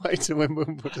 Might be a way to win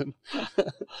Wimbledon.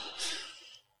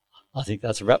 I think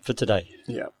that's a wrap for today.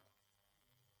 Yeah.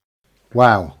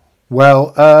 Wow.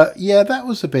 Well, that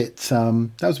was a bit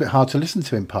hard to listen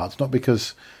to in parts. Not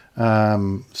because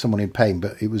someone in pain,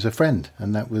 but it was a friend,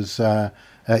 and that was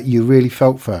you really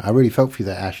felt for. I really felt for you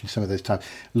there, Ash, in some of those times.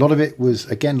 A lot of it was,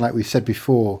 again, like we said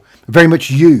before, very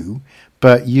much you,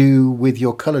 but you with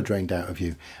your colour drained out of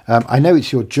you. I know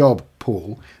it's your job,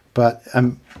 Paul. But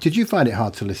did you find it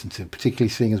hard to listen to, particularly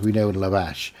seeing as we know and love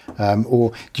Ash?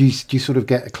 Or do you sort of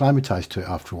get acclimatised to it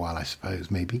after a while, I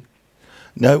suppose, maybe?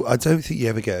 No, I don't think you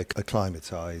ever get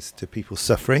acclimatised to people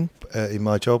suffering in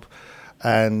my job.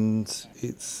 And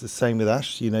it's the same with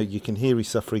Ash. You know, you can hear he's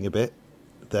suffering a bit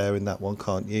there in that one,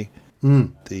 can't you?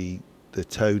 The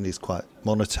tone is quite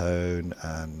monotone,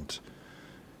 and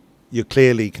you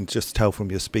clearly can just tell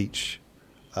from your speech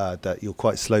that you're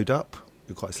quite slowed up.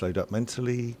 You're quite slowed up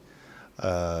mentally.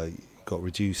 Got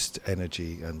reduced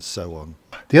energy and so on.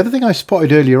 The other thing I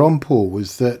spotted earlier on, Paul,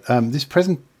 was that this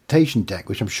presentation deck,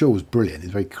 which I'm sure was brilliant, is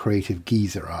a very creative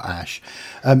geezer, our Ash.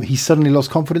 He suddenly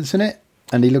lost confidence in it.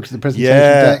 And he looked at the presentation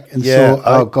deck and saw,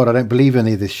 oh God, I don't believe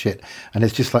any of this shit. And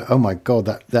it's just like, oh my God,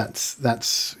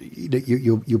 that's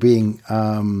you're being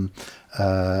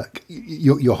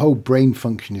your whole brain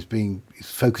function is being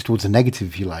focused towards the negative,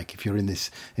 if you like. If you're in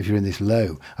this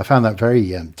low, I found that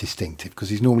very distinctive, because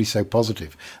he's normally so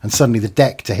positive, and suddenly the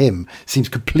deck to him seems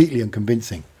completely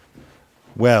unconvincing.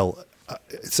 Well,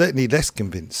 certainly less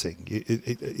convincing.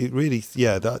 It really,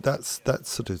 that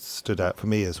sort of stood out for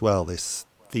me as well. This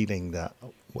feeling that,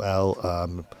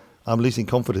 I'm losing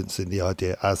confidence in the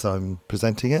idea as I'm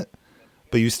presenting it,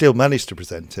 but you still manage to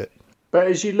present it. But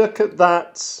as you look at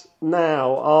that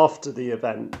now after the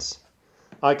event,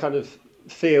 I kind of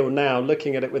feel now,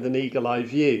 looking at it with an eagle-eye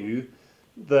view,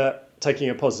 that, taking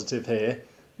a positive here,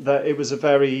 that it was a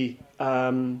very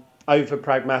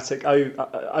over-pragmatic,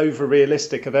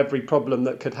 over-realistic of every problem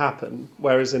that could happen,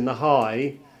 whereas in the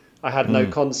high, I had no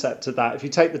concept of that. If you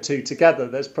take the two together,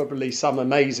 there's probably some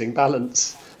amazing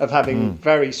balance of having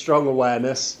very strong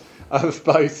awareness of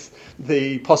both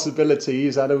the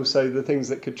possibilities and also the things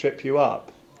that could trip you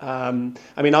up. I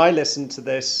mean, I listened to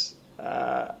this.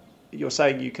 You're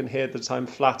saying you can hear that I'm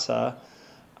flatter.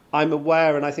 I'm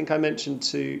aware, and I think I mentioned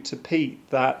to Pete,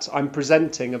 that I'm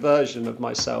presenting a version of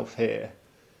myself here.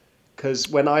 Because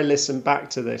when I listen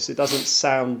back to this, it doesn't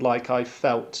sound like I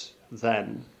felt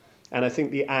then. And I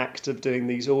think the act of doing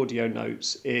these audio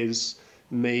notes is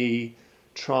me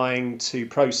trying to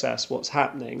process what's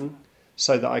happening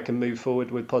so that I can move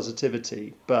forward with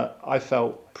positivity. But I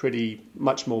felt pretty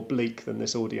much more bleak than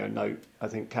this audio note, I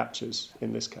think, captures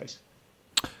in this case.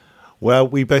 Well,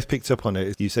 we both picked up on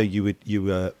it. You say you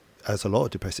were, as a lot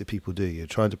of depressive people do, you're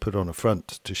trying to put on a front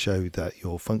to show that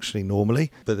you're functioning normally.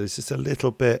 But there's just a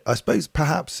little bit, I suppose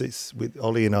perhaps it's with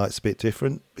Ollie and I, it's a bit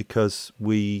different because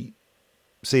we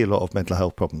see a lot of mental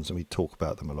health problems and we talk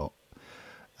about them a lot,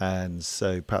 and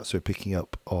so perhaps we're picking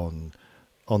up on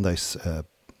those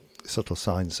subtle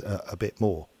signs a bit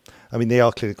more. I mean, they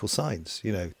are clinical signs,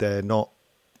 they're not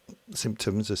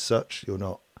symptoms as such. You're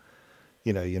not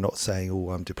saying,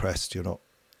 oh, I'm depressed. You're not,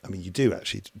 I mean, you do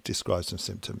actually describe some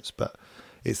symptoms, but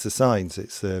it's the signs.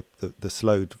 It's the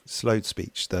slowed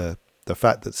speech, the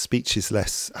fact that speech has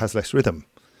less rhythm,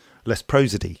 less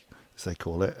prosody, as they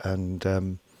call it,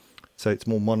 and so it's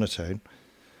more monotone.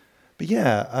 But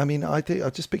yeah, I mean, I'm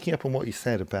just picking up on what you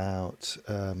said about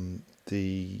I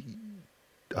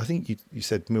think you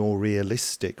said more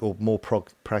realistic or more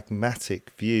pragmatic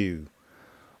view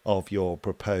of your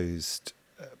proposed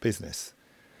business.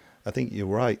 I think you're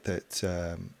right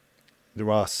that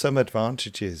there are some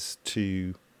advantages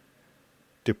to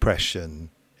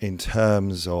depression in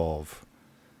terms of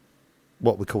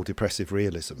what we call depressive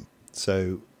realism.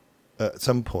 So at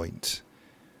some point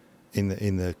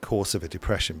in the course of a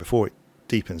depression, before it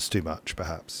deepens too much,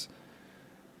 perhaps,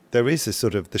 there is a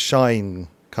sort of, the shine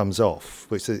comes off,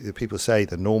 which people say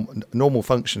the normal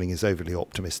functioning is overly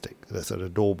optimistic. The sort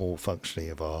of normal functioning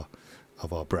of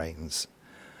our brains,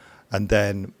 and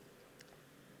then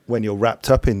when you're wrapped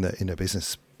up in a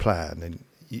business plan, and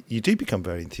you do become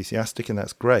very enthusiastic, and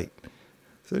that's great.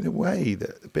 So in a way,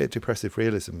 a bit of depressive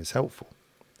realism is helpful.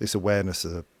 This awareness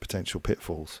of the potential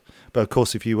pitfalls. But of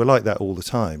course, if you were like that all the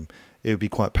time, it would be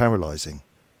quite paralysing.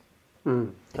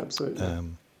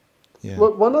 Absolutely. Yeah.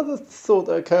 Well, one other thought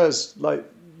that occurs, like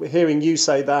hearing you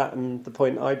say that and the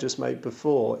point I just made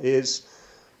before, is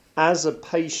as a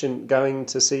patient going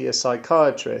to see a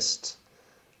psychiatrist,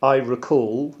 I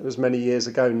recall, it was many years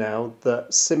ago now,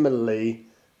 that similarly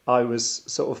I was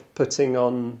sort of putting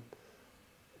on,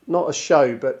 not a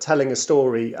show, but telling a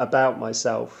story about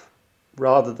myself,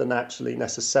 rather than actually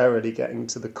necessarily getting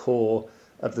to the core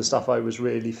of the stuff I was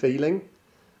really feeling.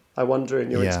 I wonder, in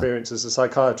your experience as a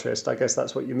psychiatrist, I guess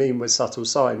that's what you mean with subtle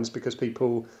signs, because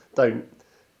people don't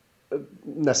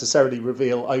necessarily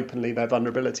reveal openly their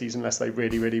vulnerabilities unless they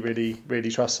really, really, really, really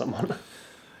trust someone.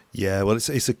 Yeah, well,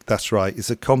 that's right. It's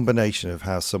a combination of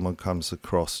how someone comes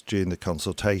across during the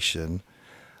consultation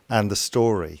and the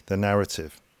story, the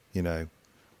narrative,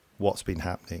 what's been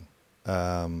happening.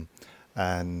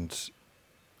 And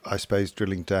I suppose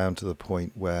drilling down to the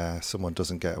point where someone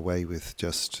doesn't get away with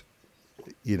just,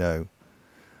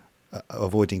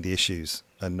 avoiding the issues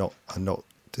and not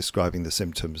describing the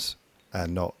symptoms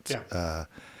and not. Yeah.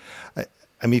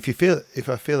 I mean, if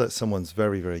I feel that someone's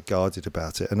very, very guarded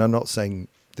about it, and I'm not saying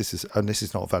this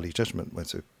is not a value judgment when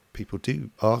people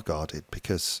are guarded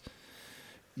because,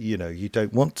 you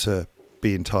don't want to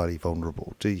be entirely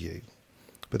vulnerable, do you?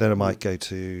 But then I might go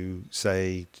to,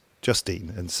 say,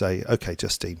 Justine and say, okay,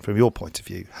 Justine, from your point of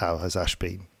view, how has Ash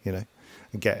been? And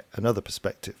get another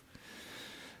perspective.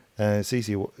 It's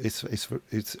easy.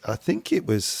 It's. I think it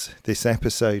was this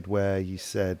episode where you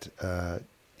said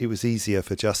it was easier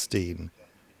for Justine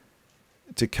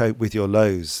to cope with your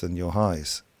lows than your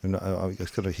highs, and I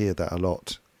kind of hear that a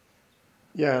lot.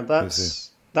 Yeah,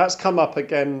 that's come up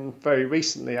again very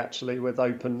recently, actually, with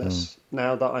openness.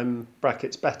 Now that I'm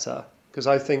brackets better, because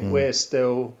I think we're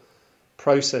still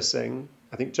processing.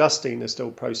 I think Justine is still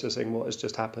processing what has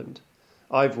just happened.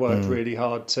 I've worked really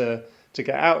hard to get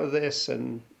out of this,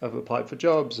 and I've applied for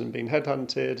jobs and been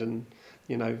headhunted and,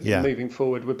 moving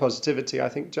forward with positivity. I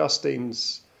think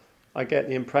Justine's, I get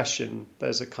the impression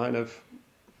there's a kind of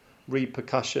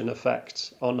repercussion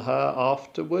effect on her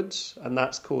afterwards, and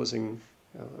that's causing,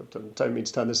 I don't mean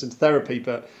to turn this into therapy,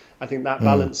 but I think that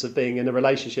balance of being in a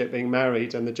relationship, being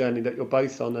married, and the journey that you're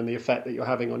both on and the effect that you're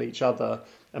having on each other,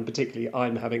 and particularly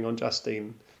I'm having on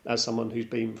Justine as someone who's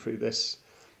been through this,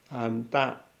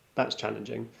 that's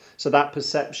challenging. So that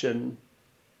perception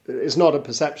is not a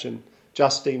perception.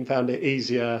 Justine found it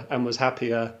easier and was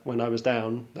happier when I was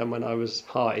down than when I was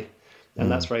high,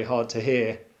 and that's very hard to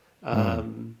hear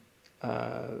when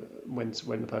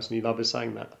the person you love is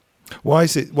saying that. Why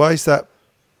is that?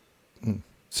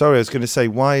 Sorry, I was going to say,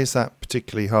 why is that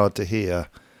particularly hard to hear?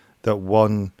 That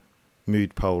one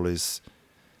mood pole is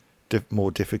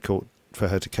more difficult for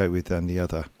her to cope with than the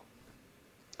other.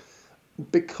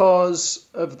 Because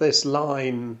of this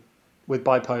line with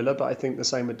bipolar, but I think the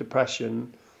same with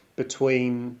depression,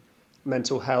 between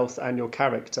mental health and your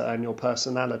character and your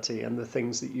personality and the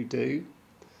things that you do.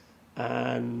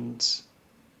 And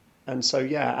so,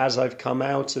 as I've come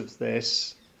out of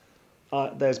this,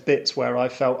 there's bits where I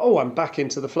felt, I'm back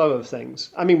into the flow of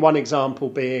things. I mean, one example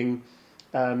being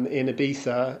in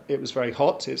Ibiza, it was very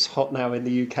hot. It's hot now in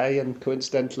the UK, and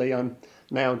coincidentally, I'm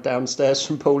now downstairs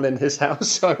from Paul in his house,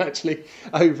 so I'm actually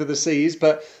over the seas.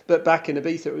 But back in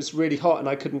Ibiza, it was really hot, and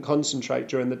I couldn't concentrate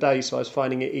during the day, so I was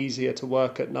finding it easier to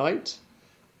work at night.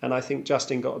 And I think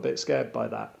Justine got a bit scared by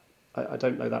that. I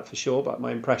don't know that for sure, but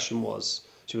my impression was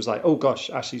she was like, "Oh gosh,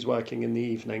 Ashley's working in the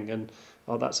evening, and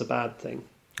that's a bad thing."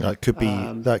 That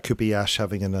could be Ash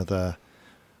having another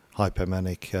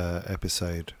hypomanic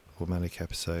episode or manic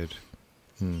episode.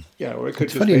 Yeah, or it could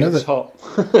just be it's hot.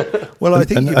 Well, I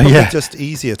think you're probably just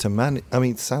easier to manage. I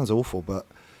mean, it sounds awful, but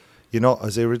you're not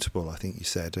as irritable, I think you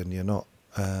said, and you're not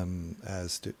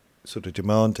as sort of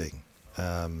demanding.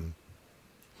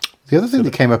 The other thing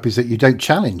that came up is that you don't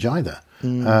challenge either.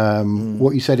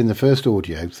 What you said in the first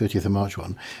audio, 30th of March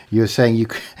one, you were saying you're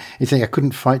saying I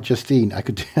couldn't fight Justine. I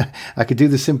could do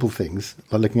the simple things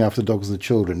like looking after the dogs and the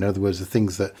children. In other words, the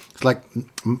things that it's like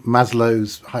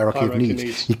Maslow's hierarchy of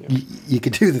needs. You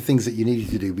could do the things that you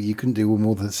needed to do, but you couldn't do all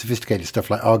more the sophisticated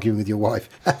stuff like arguing with your wife.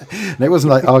 No, it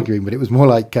wasn't like arguing, but it was more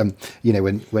like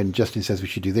when Justine says we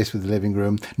should do this with the living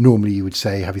room. Normally you would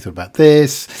say, "Have you thought about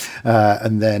this?"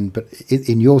 And then, but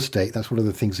in your state, that's one of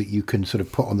the things that you can sort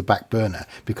of put on the back burner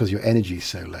because your energy is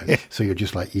so low. Yeah. So you're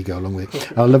just like, you go along with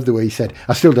it. I love the way he said,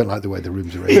 I still don't like the way the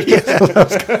room's arranged.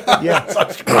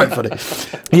 That's quite funny.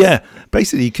 Yeah,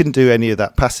 basically you couldn't do any of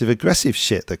that passive aggressive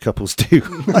shit that couples do.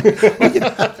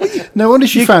 No wonder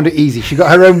she found it easy. She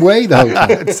got her own way the whole time.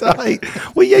 It's like,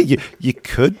 well, yeah, you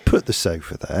could put the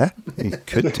sofa there. You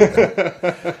could do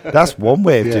that. That's one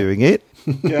way of doing it.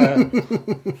 Yeah.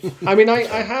 I mean, I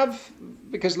have,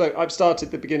 because look, I've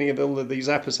started the beginning of all of these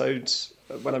episodes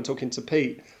when I'm talking to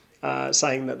Pete,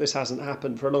 saying that this hasn't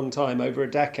happened for a long time, over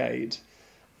a decade.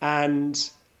 And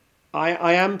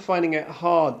I am finding it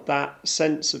hard, that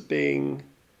sense of being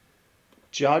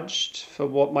judged for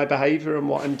what my behaviour and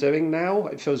what I'm doing now.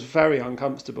 It feels very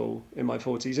uncomfortable in my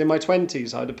 40s. In my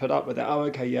 20s, I'd have put up with it. Oh,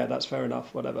 okay, yeah, that's fair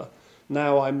enough, whatever.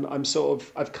 Now I'm sort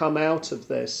of, I've come out of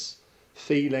this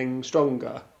feeling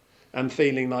stronger and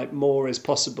feeling like more is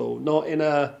possible, not in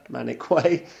a manic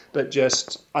way, but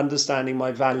just understanding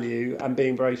my value and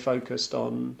being very focused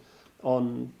on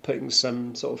putting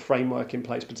some sort of framework in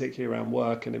place, particularly around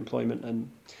work and employment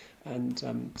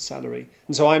and salary.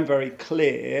 And so I'm very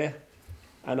clear,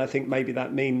 and I think maybe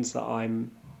that means that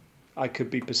I could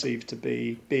be perceived to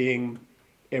be being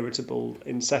irritable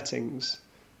in settings.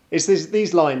 It's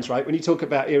these lines, right? When you talk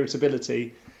about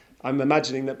irritability, I'm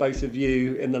imagining that both of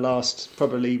you in the last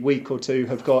probably week or two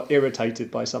have got irritated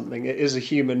by something. It is a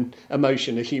human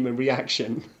emotion, a human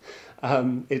reaction.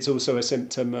 It's also a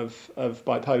symptom of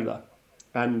bipolar.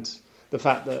 And the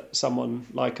fact that someone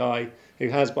like I, who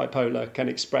has bipolar, can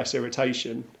express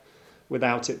irritation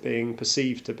without it being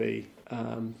perceived to be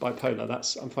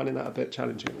bipolar. I'm finding that a bit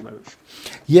challenging at the moment.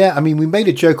 Yeah, I mean, we made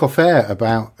a joke off air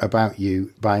about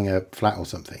you buying a flat or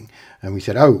something, and we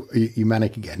said, "Oh, you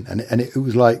manic again," and it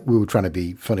was like we were trying to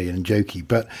be funny and jokey,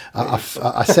 but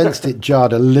I sensed it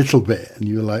jarred a little bit, and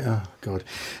you were like, "Oh God,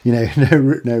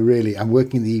 no, really, I'm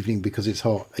working in the evening because it's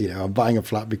hot. I'm buying a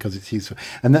flat because it's useful,"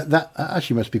 and that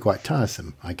actually must be quite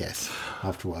tiresome, I guess,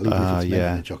 after a while. Even if it's maybe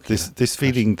in a jockey, this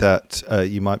feeling that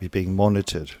you might be being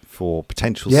monitored for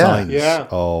potential signs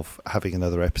of having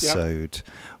another episode,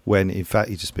 when in fact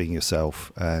you're just being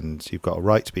yourself, and you've got a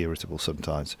right to be irritable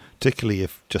sometimes, particularly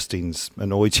if Justine's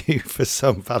annoyed you for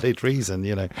some valid reason,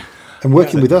 and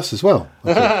working with us as well.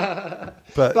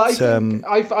 But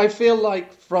I feel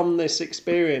like from this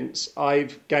experience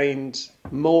I've gained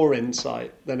more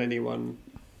insight than anyone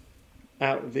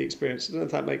out of the experience. I don't know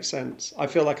if that makes sense. I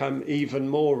feel like I'm even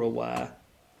more aware.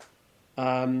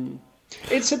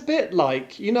 It's a bit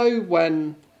like,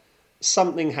 when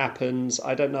something happens,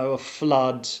 I don't know, a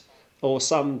flood or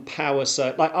some power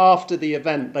surge, like after the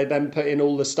event, they then put in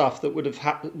all the stuff that would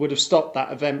have stopped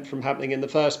that event from happening in the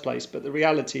first place. But the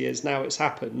reality is now it's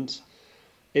happened,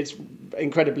 it's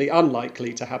incredibly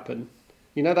unlikely to happen.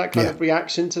 That kind of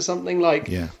reaction to something like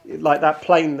that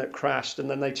plane that crashed, and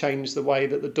then they changed the way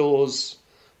that the doors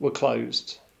were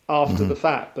closed after the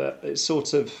fact. But it's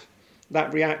sort of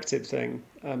that reactive thing.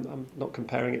 I'm not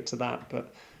comparing it to that,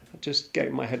 but just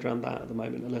getting my head around that at the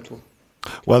moment a little.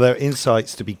 Well, there are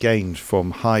insights to be gained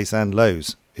from highs and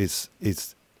lows. Is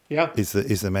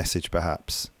the message,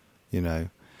 perhaps?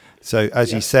 So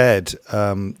as you said,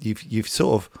 you've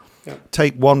sort of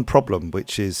take one problem,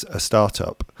 which is a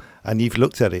startup, and you've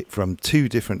looked at it from two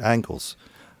different angles,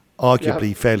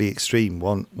 arguably fairly extreme.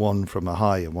 One from a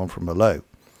high and one from a low,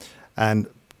 and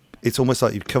it's almost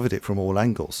like you've covered it from all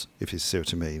angles, if you see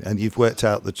what I mean. And you've worked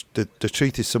out the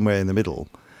truth is somewhere in the middle,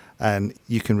 and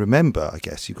you can remember, I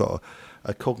guess, you've got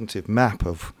a cognitive map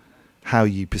of how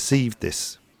you perceived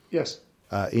this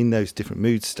in those different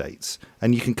mood states,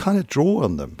 and you can kind of draw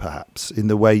on them, perhaps, in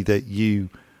the way that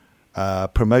you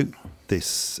promote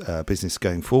this business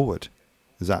going forward.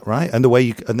 Is that right? And the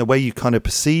way you kind of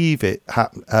perceive it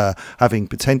having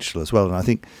potential as well. And I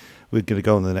think we're going to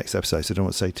go on to the next episode, so I don't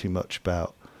want to say too much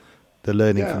about the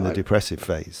learning from the depressive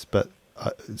phase, but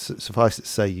suffice it to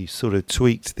say, you sort of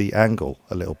tweaked the angle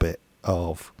a little bit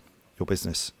of your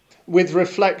business. With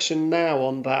reflection now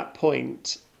on that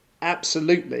point,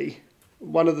 absolutely.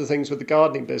 One of the things with the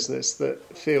gardening business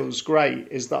that feels great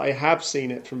is that I have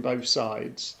seen it from both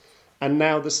sides. And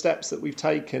now the steps that we've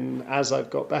taken as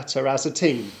I've got better as a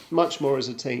team, much more as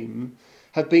a team,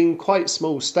 have been quite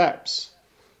small steps.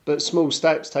 But small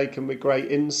steps taken with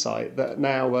great insight that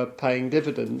now are paying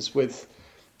dividends with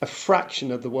a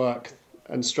fraction of the work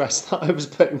and stress that I was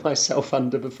putting myself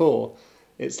under before.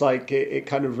 It's like it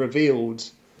kind of revealed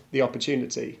the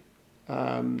opportunity.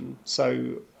 I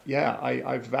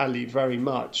valued very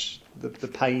much the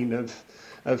pain of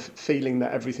feeling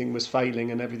that everything was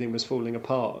failing and everything was falling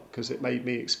apart, because it made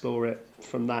me explore it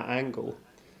from that angle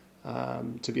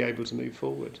to be able to move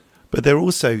forward. But there are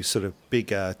also sort of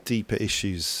bigger, deeper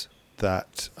issues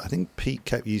that I think Pete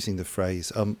kept using the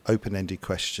phrase open-ended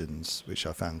questions, which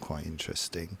I found quite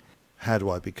interesting. How do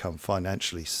I become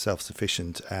financially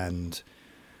self-sufficient and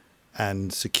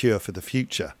secure for the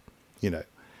future?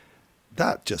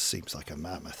 That just seems like a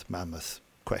mammoth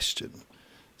question.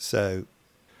 So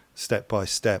step by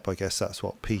step, I guess that's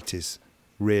what Pete is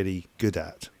really good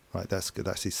at, right?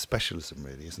 That's his specialism,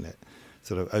 really, isn't it?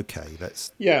 Sort of, okay,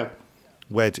 let's... Yeah.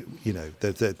 Where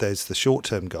there's the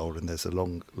short-term goal and there's a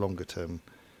longer-term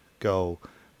goal,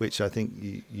 which I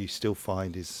think you still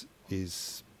find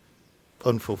is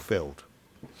unfulfilled,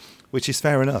 which is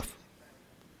fair enough.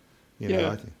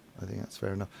 I think that's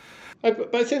fair enough.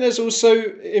 But I think there's also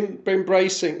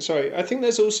embracing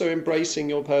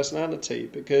your personality,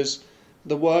 because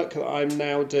the work that I'm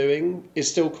now doing is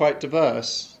still quite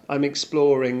diverse. I'm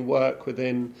exploring work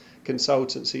within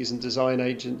consultancies and design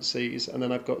agencies, and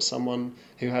then I've got someone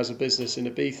who has a business in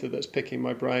Ibiza that's picking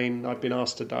my brain. I've been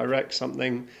asked to direct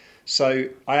something. So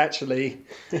I actually,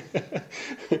 I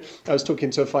was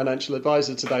talking to a financial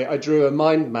advisor today. I drew a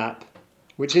mind map,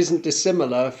 which isn't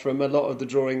dissimilar from a lot of the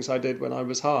drawings I did when I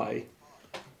was high.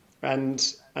 And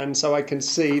so I can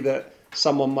see that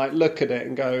someone might look at it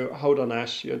and go, hold on,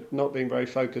 Ash, you're not being very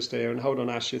focused here. And hold on,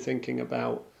 Ash, you're thinking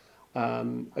about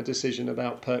a decision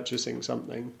about purchasing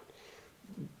something.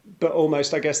 But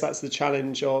almost, I guess that's the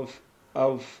challenge of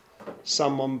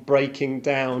someone breaking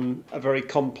down a very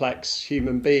complex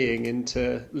human being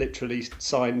into literally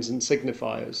signs and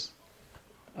signifiers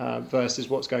versus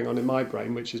what's going on in my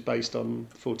brain, which is based on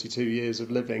 42 years of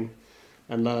living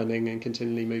and learning and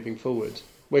continually moving forward.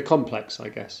 We're complex, I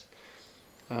guess,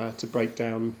 to break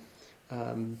down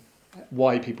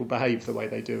why people behave the way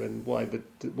they do and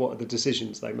what are the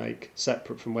decisions they make,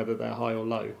 separate from whether they're high or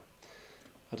low.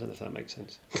 I don't know if that makes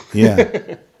sense.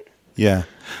 Yeah. Yeah.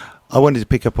 I wanted to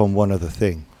pick up on one other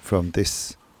thing from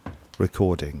this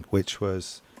recording, which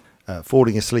was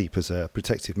falling asleep as a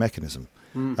protective mechanism.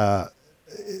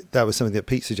 That was something that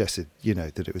Pete suggested,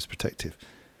 that it was protective.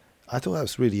 I thought that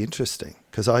was really interesting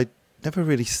because I'd never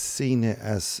really seen it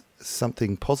as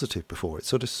something positive before. It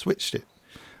sort of switched it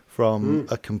from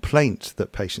a complaint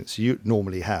that patients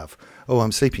normally have. Oh,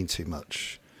 I'm sleeping too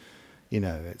much.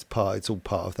 It's all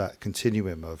part of that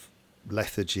continuum of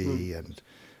lethargy and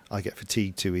I get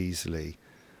fatigued too easily.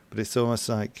 But it's almost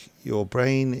like your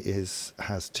brain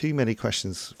has too many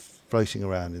questions floating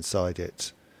around inside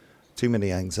it, too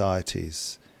many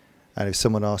anxieties. And if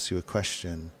someone asks you a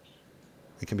question,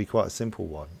 it can be quite a simple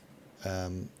one,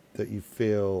 that you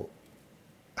feel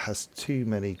has too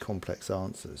many complex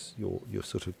answers. You're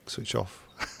sort of switch off.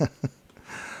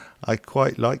 I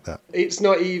quite like that. It's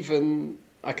not even...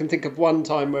 I can think of one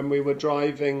time when we were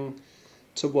driving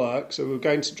to work, so we were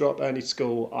going to drop Ernie to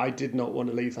school. I did not want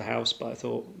to leave the house, but I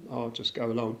thought, I'll just go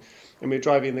along. And we were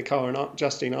driving in the car, and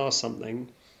Justine asked something,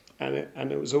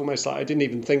 and it was almost like I didn't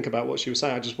even think about what she was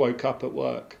saying. I just woke up at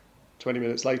work 20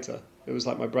 minutes later. It was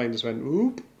like my brain just went,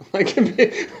 whoop,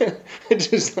 it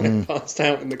just passed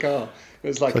out in the car. It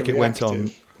was like it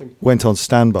went on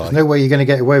standby. There's no way you're going to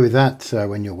get away with that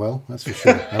when you're well, that's for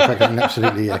sure. In fact, I can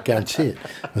absolutely guarantee it.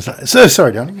 I was like, so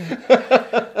sorry, darling.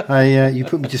 You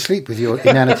put me to sleep with your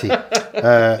inanity,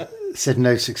 said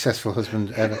no successful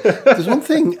husband ever. There's one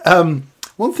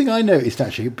thing I noticed,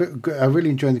 actually, but I really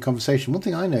enjoyed the conversation. One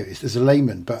thing I noticed as a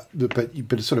layman, but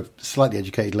a sort of slightly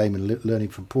educated layman learning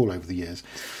from Paul over the years,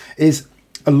 is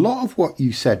a lot of what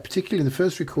you said, particularly in the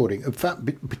first recording, in fact,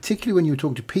 particularly when you were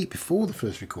talking to Pete before the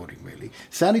first recording, really,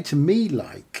 sounded to me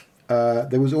like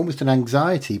there was almost an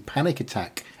anxiety, panic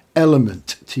attack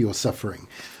element to your suffering.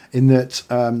 In that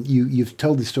you've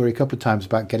told this story a couple of times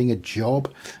about getting a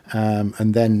job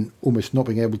and then almost not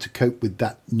being able to cope with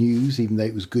that news, even though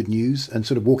it was good news, and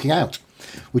sort of walking out,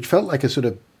 which felt like a sort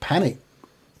of panic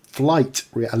flight,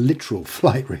 a literal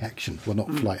flight reaction. Well,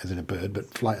 not flight as in a bird,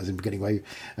 but flight as in getting away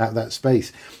out of that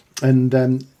space. And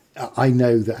I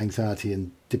know that anxiety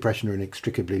and depression are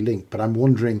inextricably linked, but I'm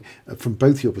wondering from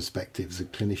both your perspectives, the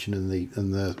clinician and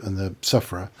the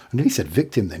sufferer. I nearly said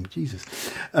victim then, Jesus,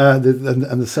 and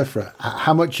the sufferer.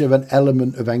 How much of an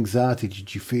element of anxiety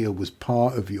did you feel was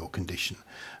part of your condition,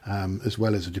 as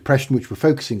well as the depression, which we're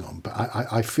focusing on? But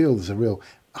I feel there's a real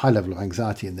high level of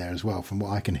anxiety in there as well, from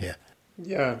what I can hear.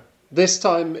 Yeah, this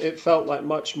time it felt like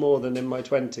much more than in my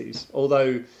 20s.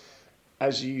 Although,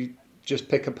 as you just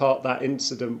pick apart that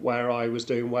incident where I was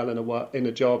doing well in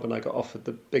a job and I got offered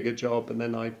the bigger job and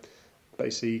then I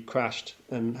basically crashed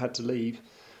and had to leave.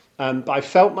 But I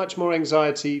felt much more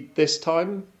anxiety this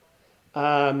time.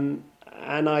 And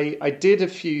I did a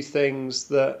few things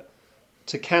to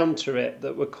counter it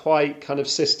that were quite kind of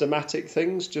systematic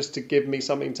things just to give me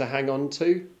something to hang on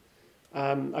to.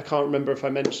 I can't remember if I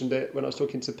mentioned it when I was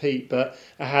talking to Pete, but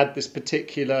I had this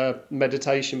particular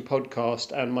meditation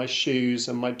podcast and my shoes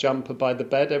and my jumper by the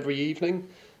bed every evening,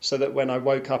 so that when I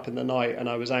woke up in the night and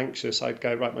I was anxious, I'd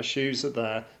go, right, my shoes are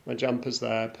there, my jumper's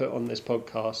there, put on this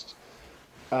podcast.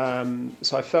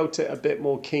 So I felt it a bit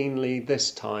more keenly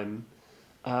this time.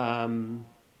 And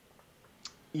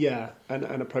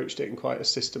approached it in quite a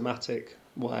systematic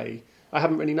way. I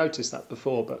haven't really noticed that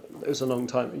before, but it was a long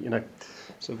time,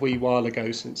 it's a wee while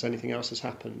ago since anything else has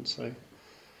happened. So,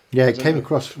 yeah, it came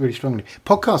across really strongly.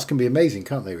 Podcasts can be amazing,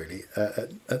 can't they? Really,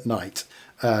 at night,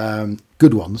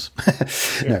 good ones.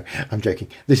 No, I'm joking.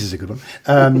 This is a good one.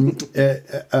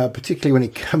 Particularly when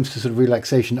it comes to sort of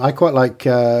relaxation, I quite like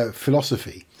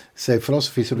philosophy. So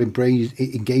philosophy sort of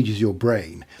engages your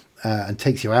brain. And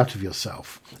takes you out of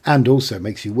yourself, and also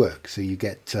makes you work. So you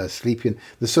get sleepy.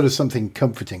 There's sort of something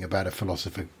comforting about a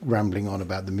philosopher rambling on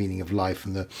about the meaning of life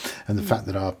and the fact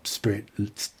that our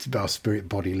spirit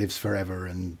body lives forever,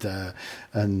 and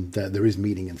there is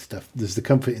meaning and stuff. There's the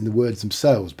comfort in the words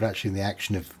themselves, but actually in the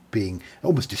action of being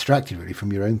almost distracted, really,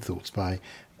 from your own thoughts by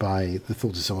the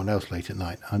thoughts of someone else late at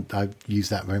night. I use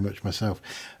that very much myself.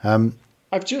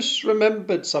 I've just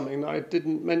remembered something that I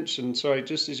didn't mention. Sorry,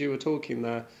 just as you were talking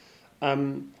there.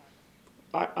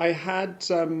 I had,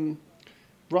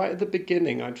 right at the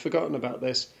beginning, I'd forgotten about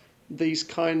this, these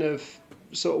kind of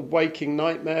sort of waking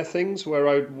nightmare things where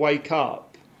I'd wake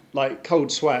up, like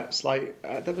cold sweats. Like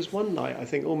there was one night, I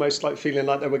think, almost like feeling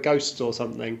like there were ghosts or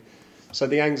something. So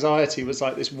the anxiety was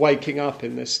like this waking up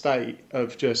in this state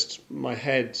of just my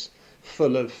head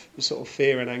full of sort of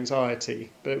fear and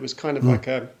anxiety, but it was kind of like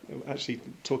actually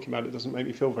talking about it doesn't make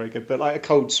me feel very good, but like a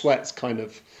cold sweats kind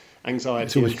of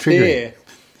anxiety and fear.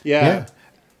 Yeah.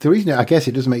 The reason I guess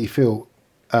it doesn't make you feel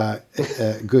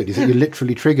good is that you're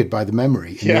literally triggered by the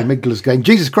memory. And your amygdala's going,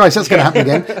 Jesus Christ, that's going to happen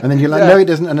again. And then you're like, no, it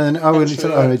doesn't. And then,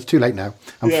 it's too late now.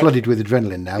 I'm flooded with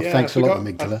adrenaline now. Thanks a lot,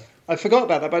 amygdala. I forgot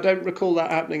about that, but I don't recall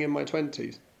that happening in my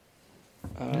 20s.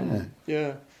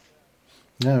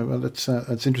 No, well, that's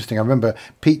interesting. I remember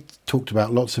Pete talked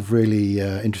about lots of really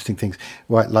interesting things,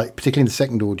 right? Like particularly in the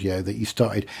second audio, that you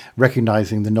started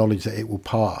recognizing the knowledge that it will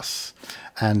pass.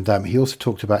 And he also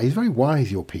talked about, he's very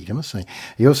wise, your Pete, I must say.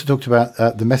 He also talked about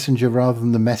the messenger rather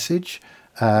than the message,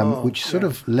 which sort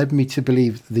of led me to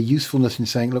believe the usefulness in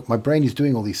saying, look, my brain is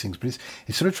doing all these things, but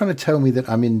it's sort of trying to tell me that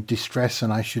I'm in distress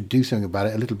and I should do something about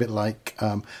it, a little bit like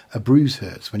a bruise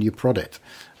hurts when you prod it.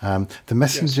 The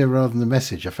messenger rather than the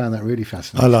message. I found that really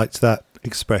fascinating. I liked that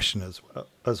expression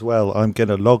as well. I'm going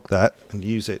to log that and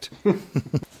use it.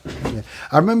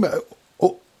 I remember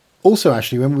also,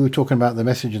 actually, when we were talking about the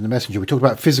message and the messenger, we talked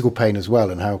about physical pain as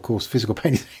well, and how, of course, physical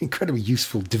pain is an incredibly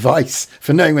useful device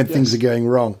for knowing when things are going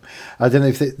wrong. I don't know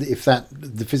if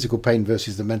the physical pain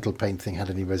versus the mental pain thing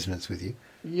had any resonance with you.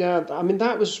 Yeah, I mean,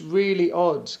 that was really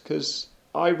odd, because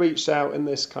I reached out in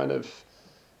this kind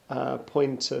of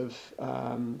point of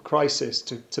crisis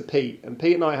to Pete, and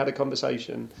Pete and I had a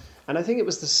conversation, and I think it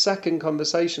was the second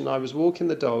conversation. I was walking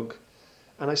the dog,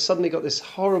 and I suddenly got this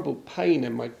horrible pain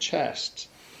in my chest.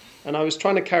 And I was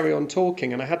trying to carry on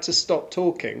talking, and I had to stop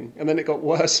talking, and then it got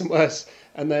worse and worse.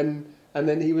 And then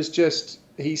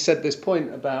he said this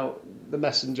point about the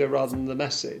messenger rather than the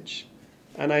message,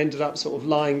 and I ended up sort of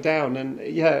lying down. And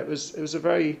it was a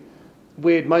very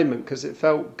weird moment, because it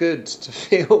felt good to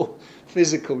feel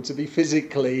physical, to be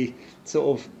physically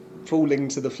sort of falling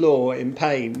to the floor in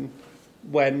pain,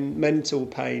 when mental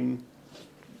pain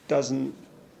doesn't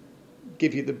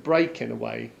give you the break in a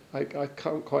way. I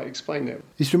can't quite explain it.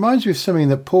 This reminds me of something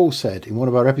that Paul said in one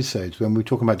of our episodes when we were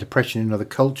talking about depression in other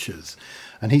cultures.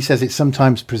 And he says it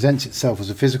sometimes presents itself as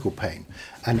a physical pain.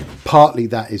 And partly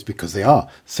that is because they are.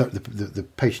 So the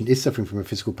patient is suffering from a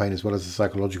physical pain as well as a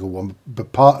psychological one.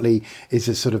 But partly is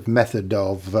a sort of method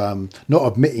of not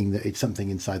admitting that it's something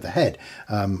inside the head.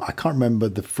 I can't remember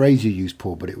the phrase you used,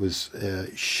 Paul, but it was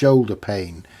shoulder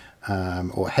pain.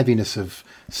 Or heaviness of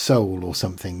soul or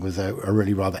something was a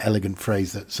really rather elegant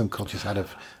phrase that some cultures had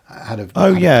of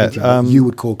you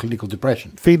would call clinical depression.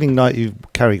 Feeling like you're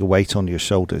carrying a weight on your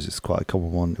shoulders is quite a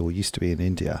common one, or used to be in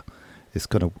India. It's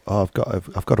I've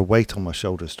got a weight on my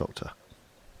shoulders, doctor.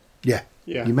 Yeah.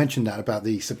 You mentioned that about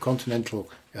the subcontinental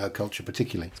culture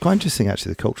particularly. It's quite interesting,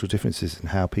 actually, the cultural differences in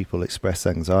how people express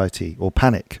anxiety or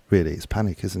panic. Really, it's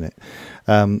panic, isn't it?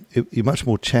 You're much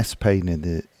more chest pain in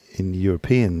the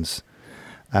Europeans,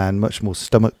 and much more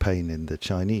stomach pain in the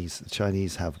Chinese. The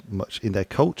Chinese have much in their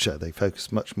culture. They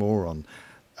focus much more on,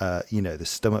 the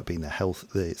stomach being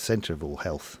the centre of all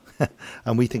health,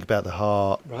 and we think about the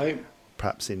heart, right?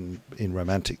 Perhaps in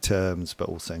romantic terms, but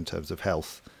also in terms of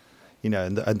health.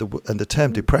 And the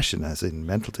term depression, as in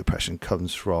mental depression,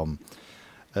 comes from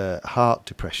heart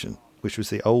depression, which was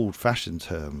the old-fashioned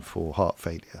term for heart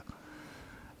failure.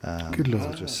 Good Lord.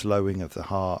 Sort of slowing of the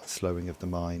heart, slowing of the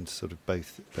mind, sort of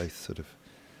both sort of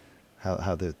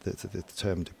how the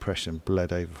term depression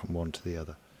bled over from one to the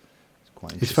other. It's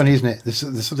quite interesting. It's funny, isn't it?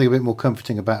 There's something a bit more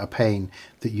comforting about a pain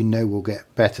that you know will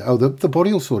get better. Oh, the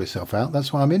body will sort itself out.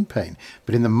 That's why I'm in pain.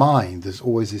 But in the mind, there's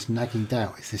always this nagging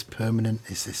doubt. Is this permanent?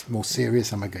 Is this more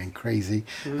serious? Am I going crazy?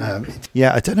 I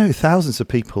don't know. Thousands of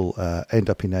people end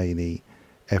up in A&E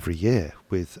every year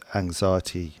with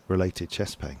anxiety-related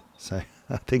chest pain. So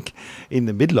I think in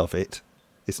the middle of it,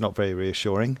 it's not very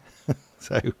reassuring.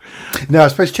 No, I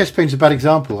suppose chest pain's a bad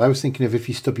example. I was thinking of if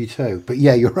you stub your toe, but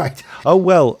yeah, you're right. Oh,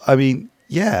 well, I mean,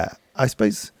 yeah, I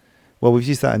suppose, well, we've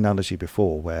used that analogy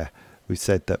before where we've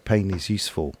said that pain is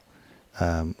useful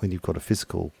when you've got a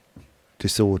physical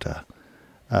disorder.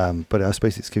 But I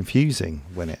suppose it's confusing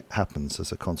when it happens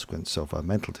as a consequence of a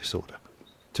mental disorder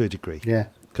to a degree. Yeah.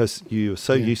 Because you're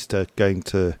so used to going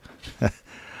to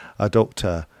a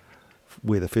doctor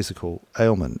with a physical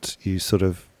ailment, you sort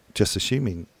of just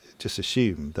assume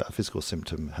that a physical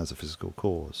symptom has a physical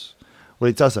cause. Well,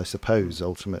 it does, I suppose.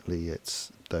 Ultimately,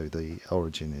 though the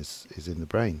origin is in the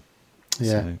brain.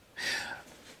 Yeah. So.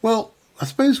 Well, I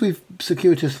suppose we've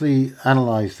circuitously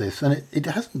analysed this, and it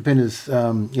hasn't been as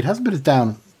down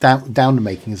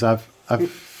making as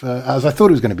as I thought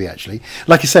it was going to be. Actually,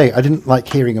 like I say, I didn't like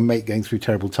hearing a mate going through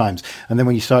terrible times, and then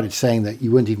when you started saying that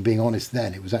you weren't even being honest,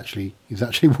 then it was actually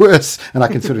worse, and I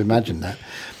can sort of imagine that.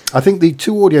 I think the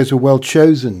two audios were well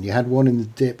chosen. You had one in the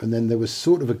dip, and then there was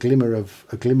sort of a glimmer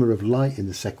of light in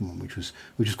the second one, which was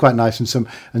quite nice, and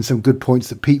some good points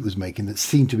that Pete was making that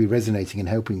seemed to be resonating and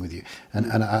helping with you.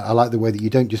 And I like the way that you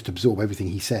don't just absorb everything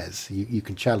he says. You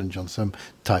can challenge on some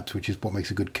types, which is what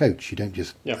makes a good coach. You don't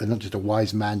just they're not just a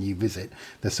wise man you visit.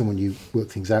 They're someone you work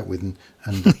things out with,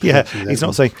 and yeah, he's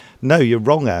not saying no, you're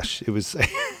wrong, Ash. It was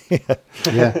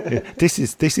yeah.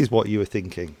 This is what you were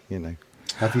thinking, you know.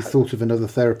 Have you thought of another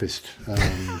therapist,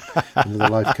 another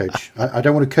life coach? I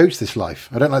don't want to coach this life.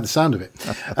 I don't like the sound of it.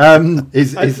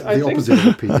 Is the opposite of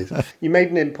what Pete is. You made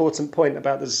an important point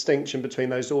about the distinction between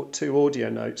those two audio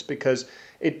notes, because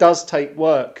it does take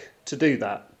work to do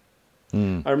that.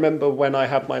 I remember when I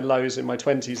had my lows in my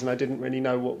 20s and I didn't really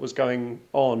know what was going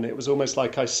on. It was almost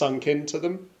like I sunk into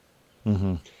them.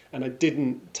 Mm-hmm. And I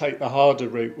didn't take the harder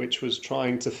route, which was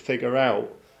trying to figure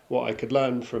out what I could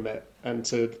learn from it and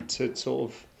to sort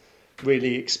of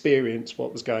really experience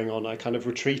what was going on. I kind of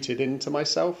retreated into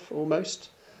myself almost.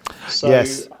 So,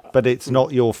 yes, but it's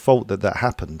not your fault that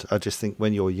happened. I just think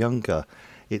when you're younger,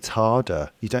 it's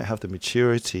harder. You don't have the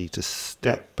maturity to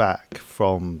step back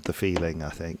from the feeling, I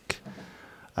think,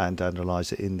 and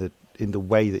analyse it in the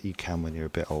way that you can when you're a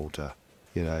bit older.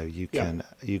 You know, you can,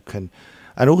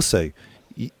 and also,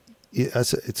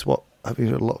 it's what I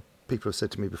mean. A lot of people have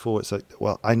said to me before. It's like,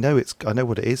 well, I know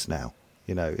what it is now.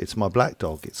 You know, it's my black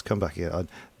dog. It's come back again.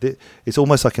 It's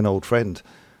almost like an old friend.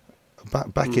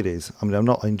 Back it is. I mean, I'm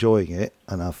not enjoying it,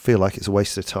 and I feel like it's a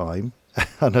waste of time.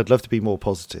 And I'd love to be more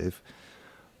positive,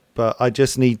 but I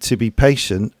just need to be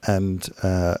patient and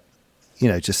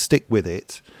just stick with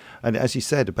it. And as you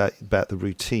said about the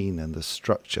routine and the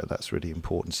structure, that's really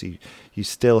important. So you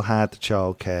still had the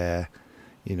childcare.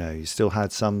 You know, you still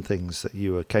had some things that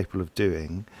you were capable of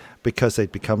doing because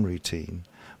they'd become routine.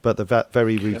 But that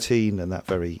very routine and that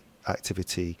very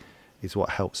activity is what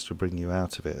helps to bring you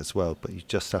out of it as well. But you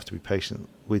just have to be patient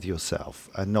with yourself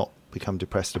and not become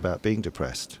depressed about being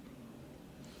depressed.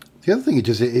 The other thing it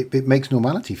does, it makes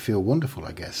normality feel wonderful,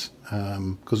 I guess.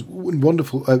 Because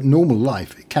normal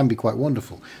life, it can be quite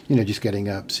wonderful. You know, just getting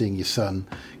up, seeing your son,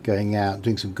 going out,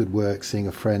 doing some good work, seeing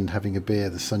a friend, having a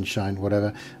beer, the sunshine,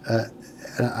 whatever.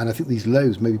 And I think these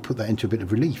lows maybe put that into a bit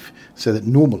of relief, so that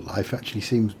normal life actually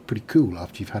seems pretty cool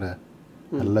after you've had a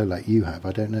low like you have.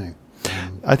 I don't know.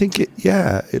 I think it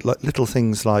like little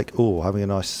things like having a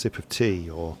nice sip of tea,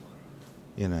 or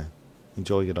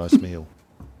enjoying a nice meal.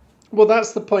 Well,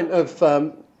 that's the point of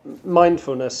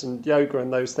mindfulness and yoga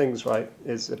and those things, right?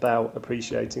 Is about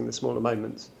appreciating the smaller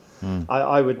moments.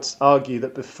 I would argue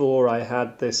that before I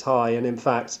had this high, and in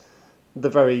fact, the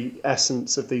very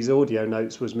essence of these audio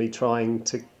notes was me trying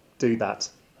to do that.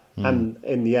 And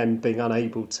in the end, being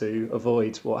unable to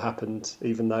avoid what happened,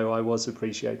 even though I was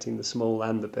appreciating the small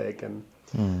and the big.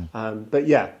 But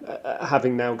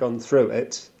having now gone through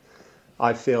it,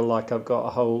 I feel like I've got a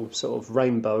whole sort of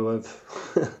rainbow of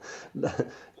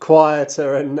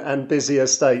quieter and busier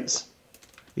states.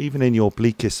 Even in your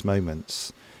bleakest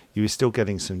moments, you were still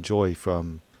getting some joy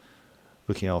from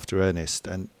looking after Ernest.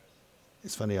 And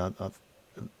it's funny,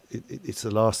 it's the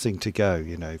last thing to go,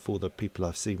 for the people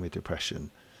I've seen with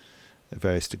depression at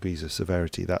various degrees of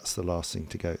severity. That's the last thing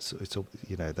to go. It's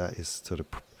that is sort of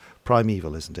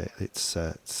primeval, isn't it? It's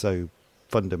so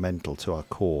fundamental to our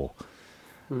core.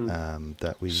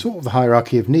 That we sort of the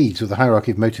hierarchy of needs or the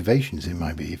hierarchy of motivations. It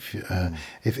might be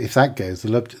if that goes, the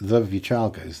love of your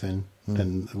child goes, then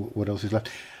what else is left?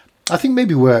 I think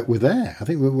maybe we're there. I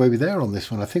think we're maybe there on this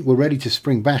one. I think we're ready to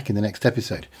spring back in the next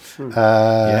episode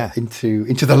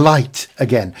into the light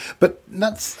again. But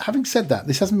having said that,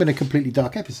 this hasn't been a completely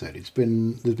dark episode. There's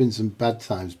been some bad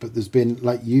times, but there's been,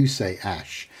 like you say,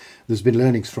 Ash, there's been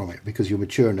learnings from it because you're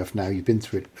mature enough now. You've been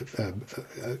through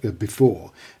it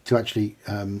before to actually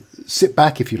sit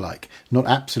back, if you like, not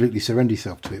absolutely surrender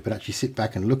yourself to it, but actually sit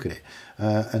back and look at it.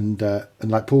 And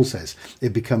like Paul says,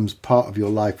 it becomes part of your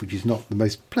life, which is not the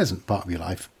most pleasant part of your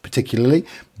life, particularly,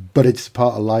 but it's a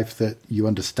part of life that you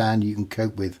understand, you can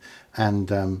cope with, and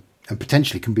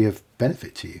potentially can be of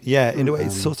benefit to you. Yeah, in a way,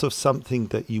 it's sort of something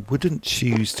that you wouldn't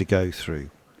choose to go through,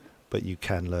 but you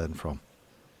can learn from.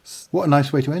 What a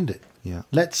nice way to end it. Yeah.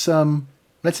 Let's end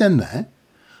there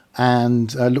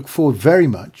and look forward very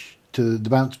much to the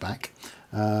bounce back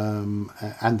and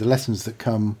the lessons that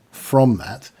come from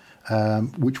that,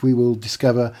 which we will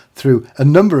discover through a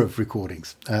number of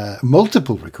recordings,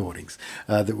 multiple recordings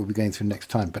that we'll be going through next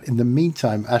time. But in the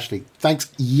meantime, Ashley,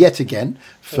 thanks yet again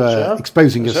for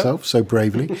exposing yourself so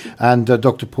bravely. And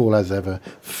Dr. Paul, as ever,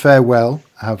 farewell.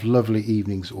 Have lovely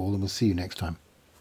evenings all, and we'll see you next time.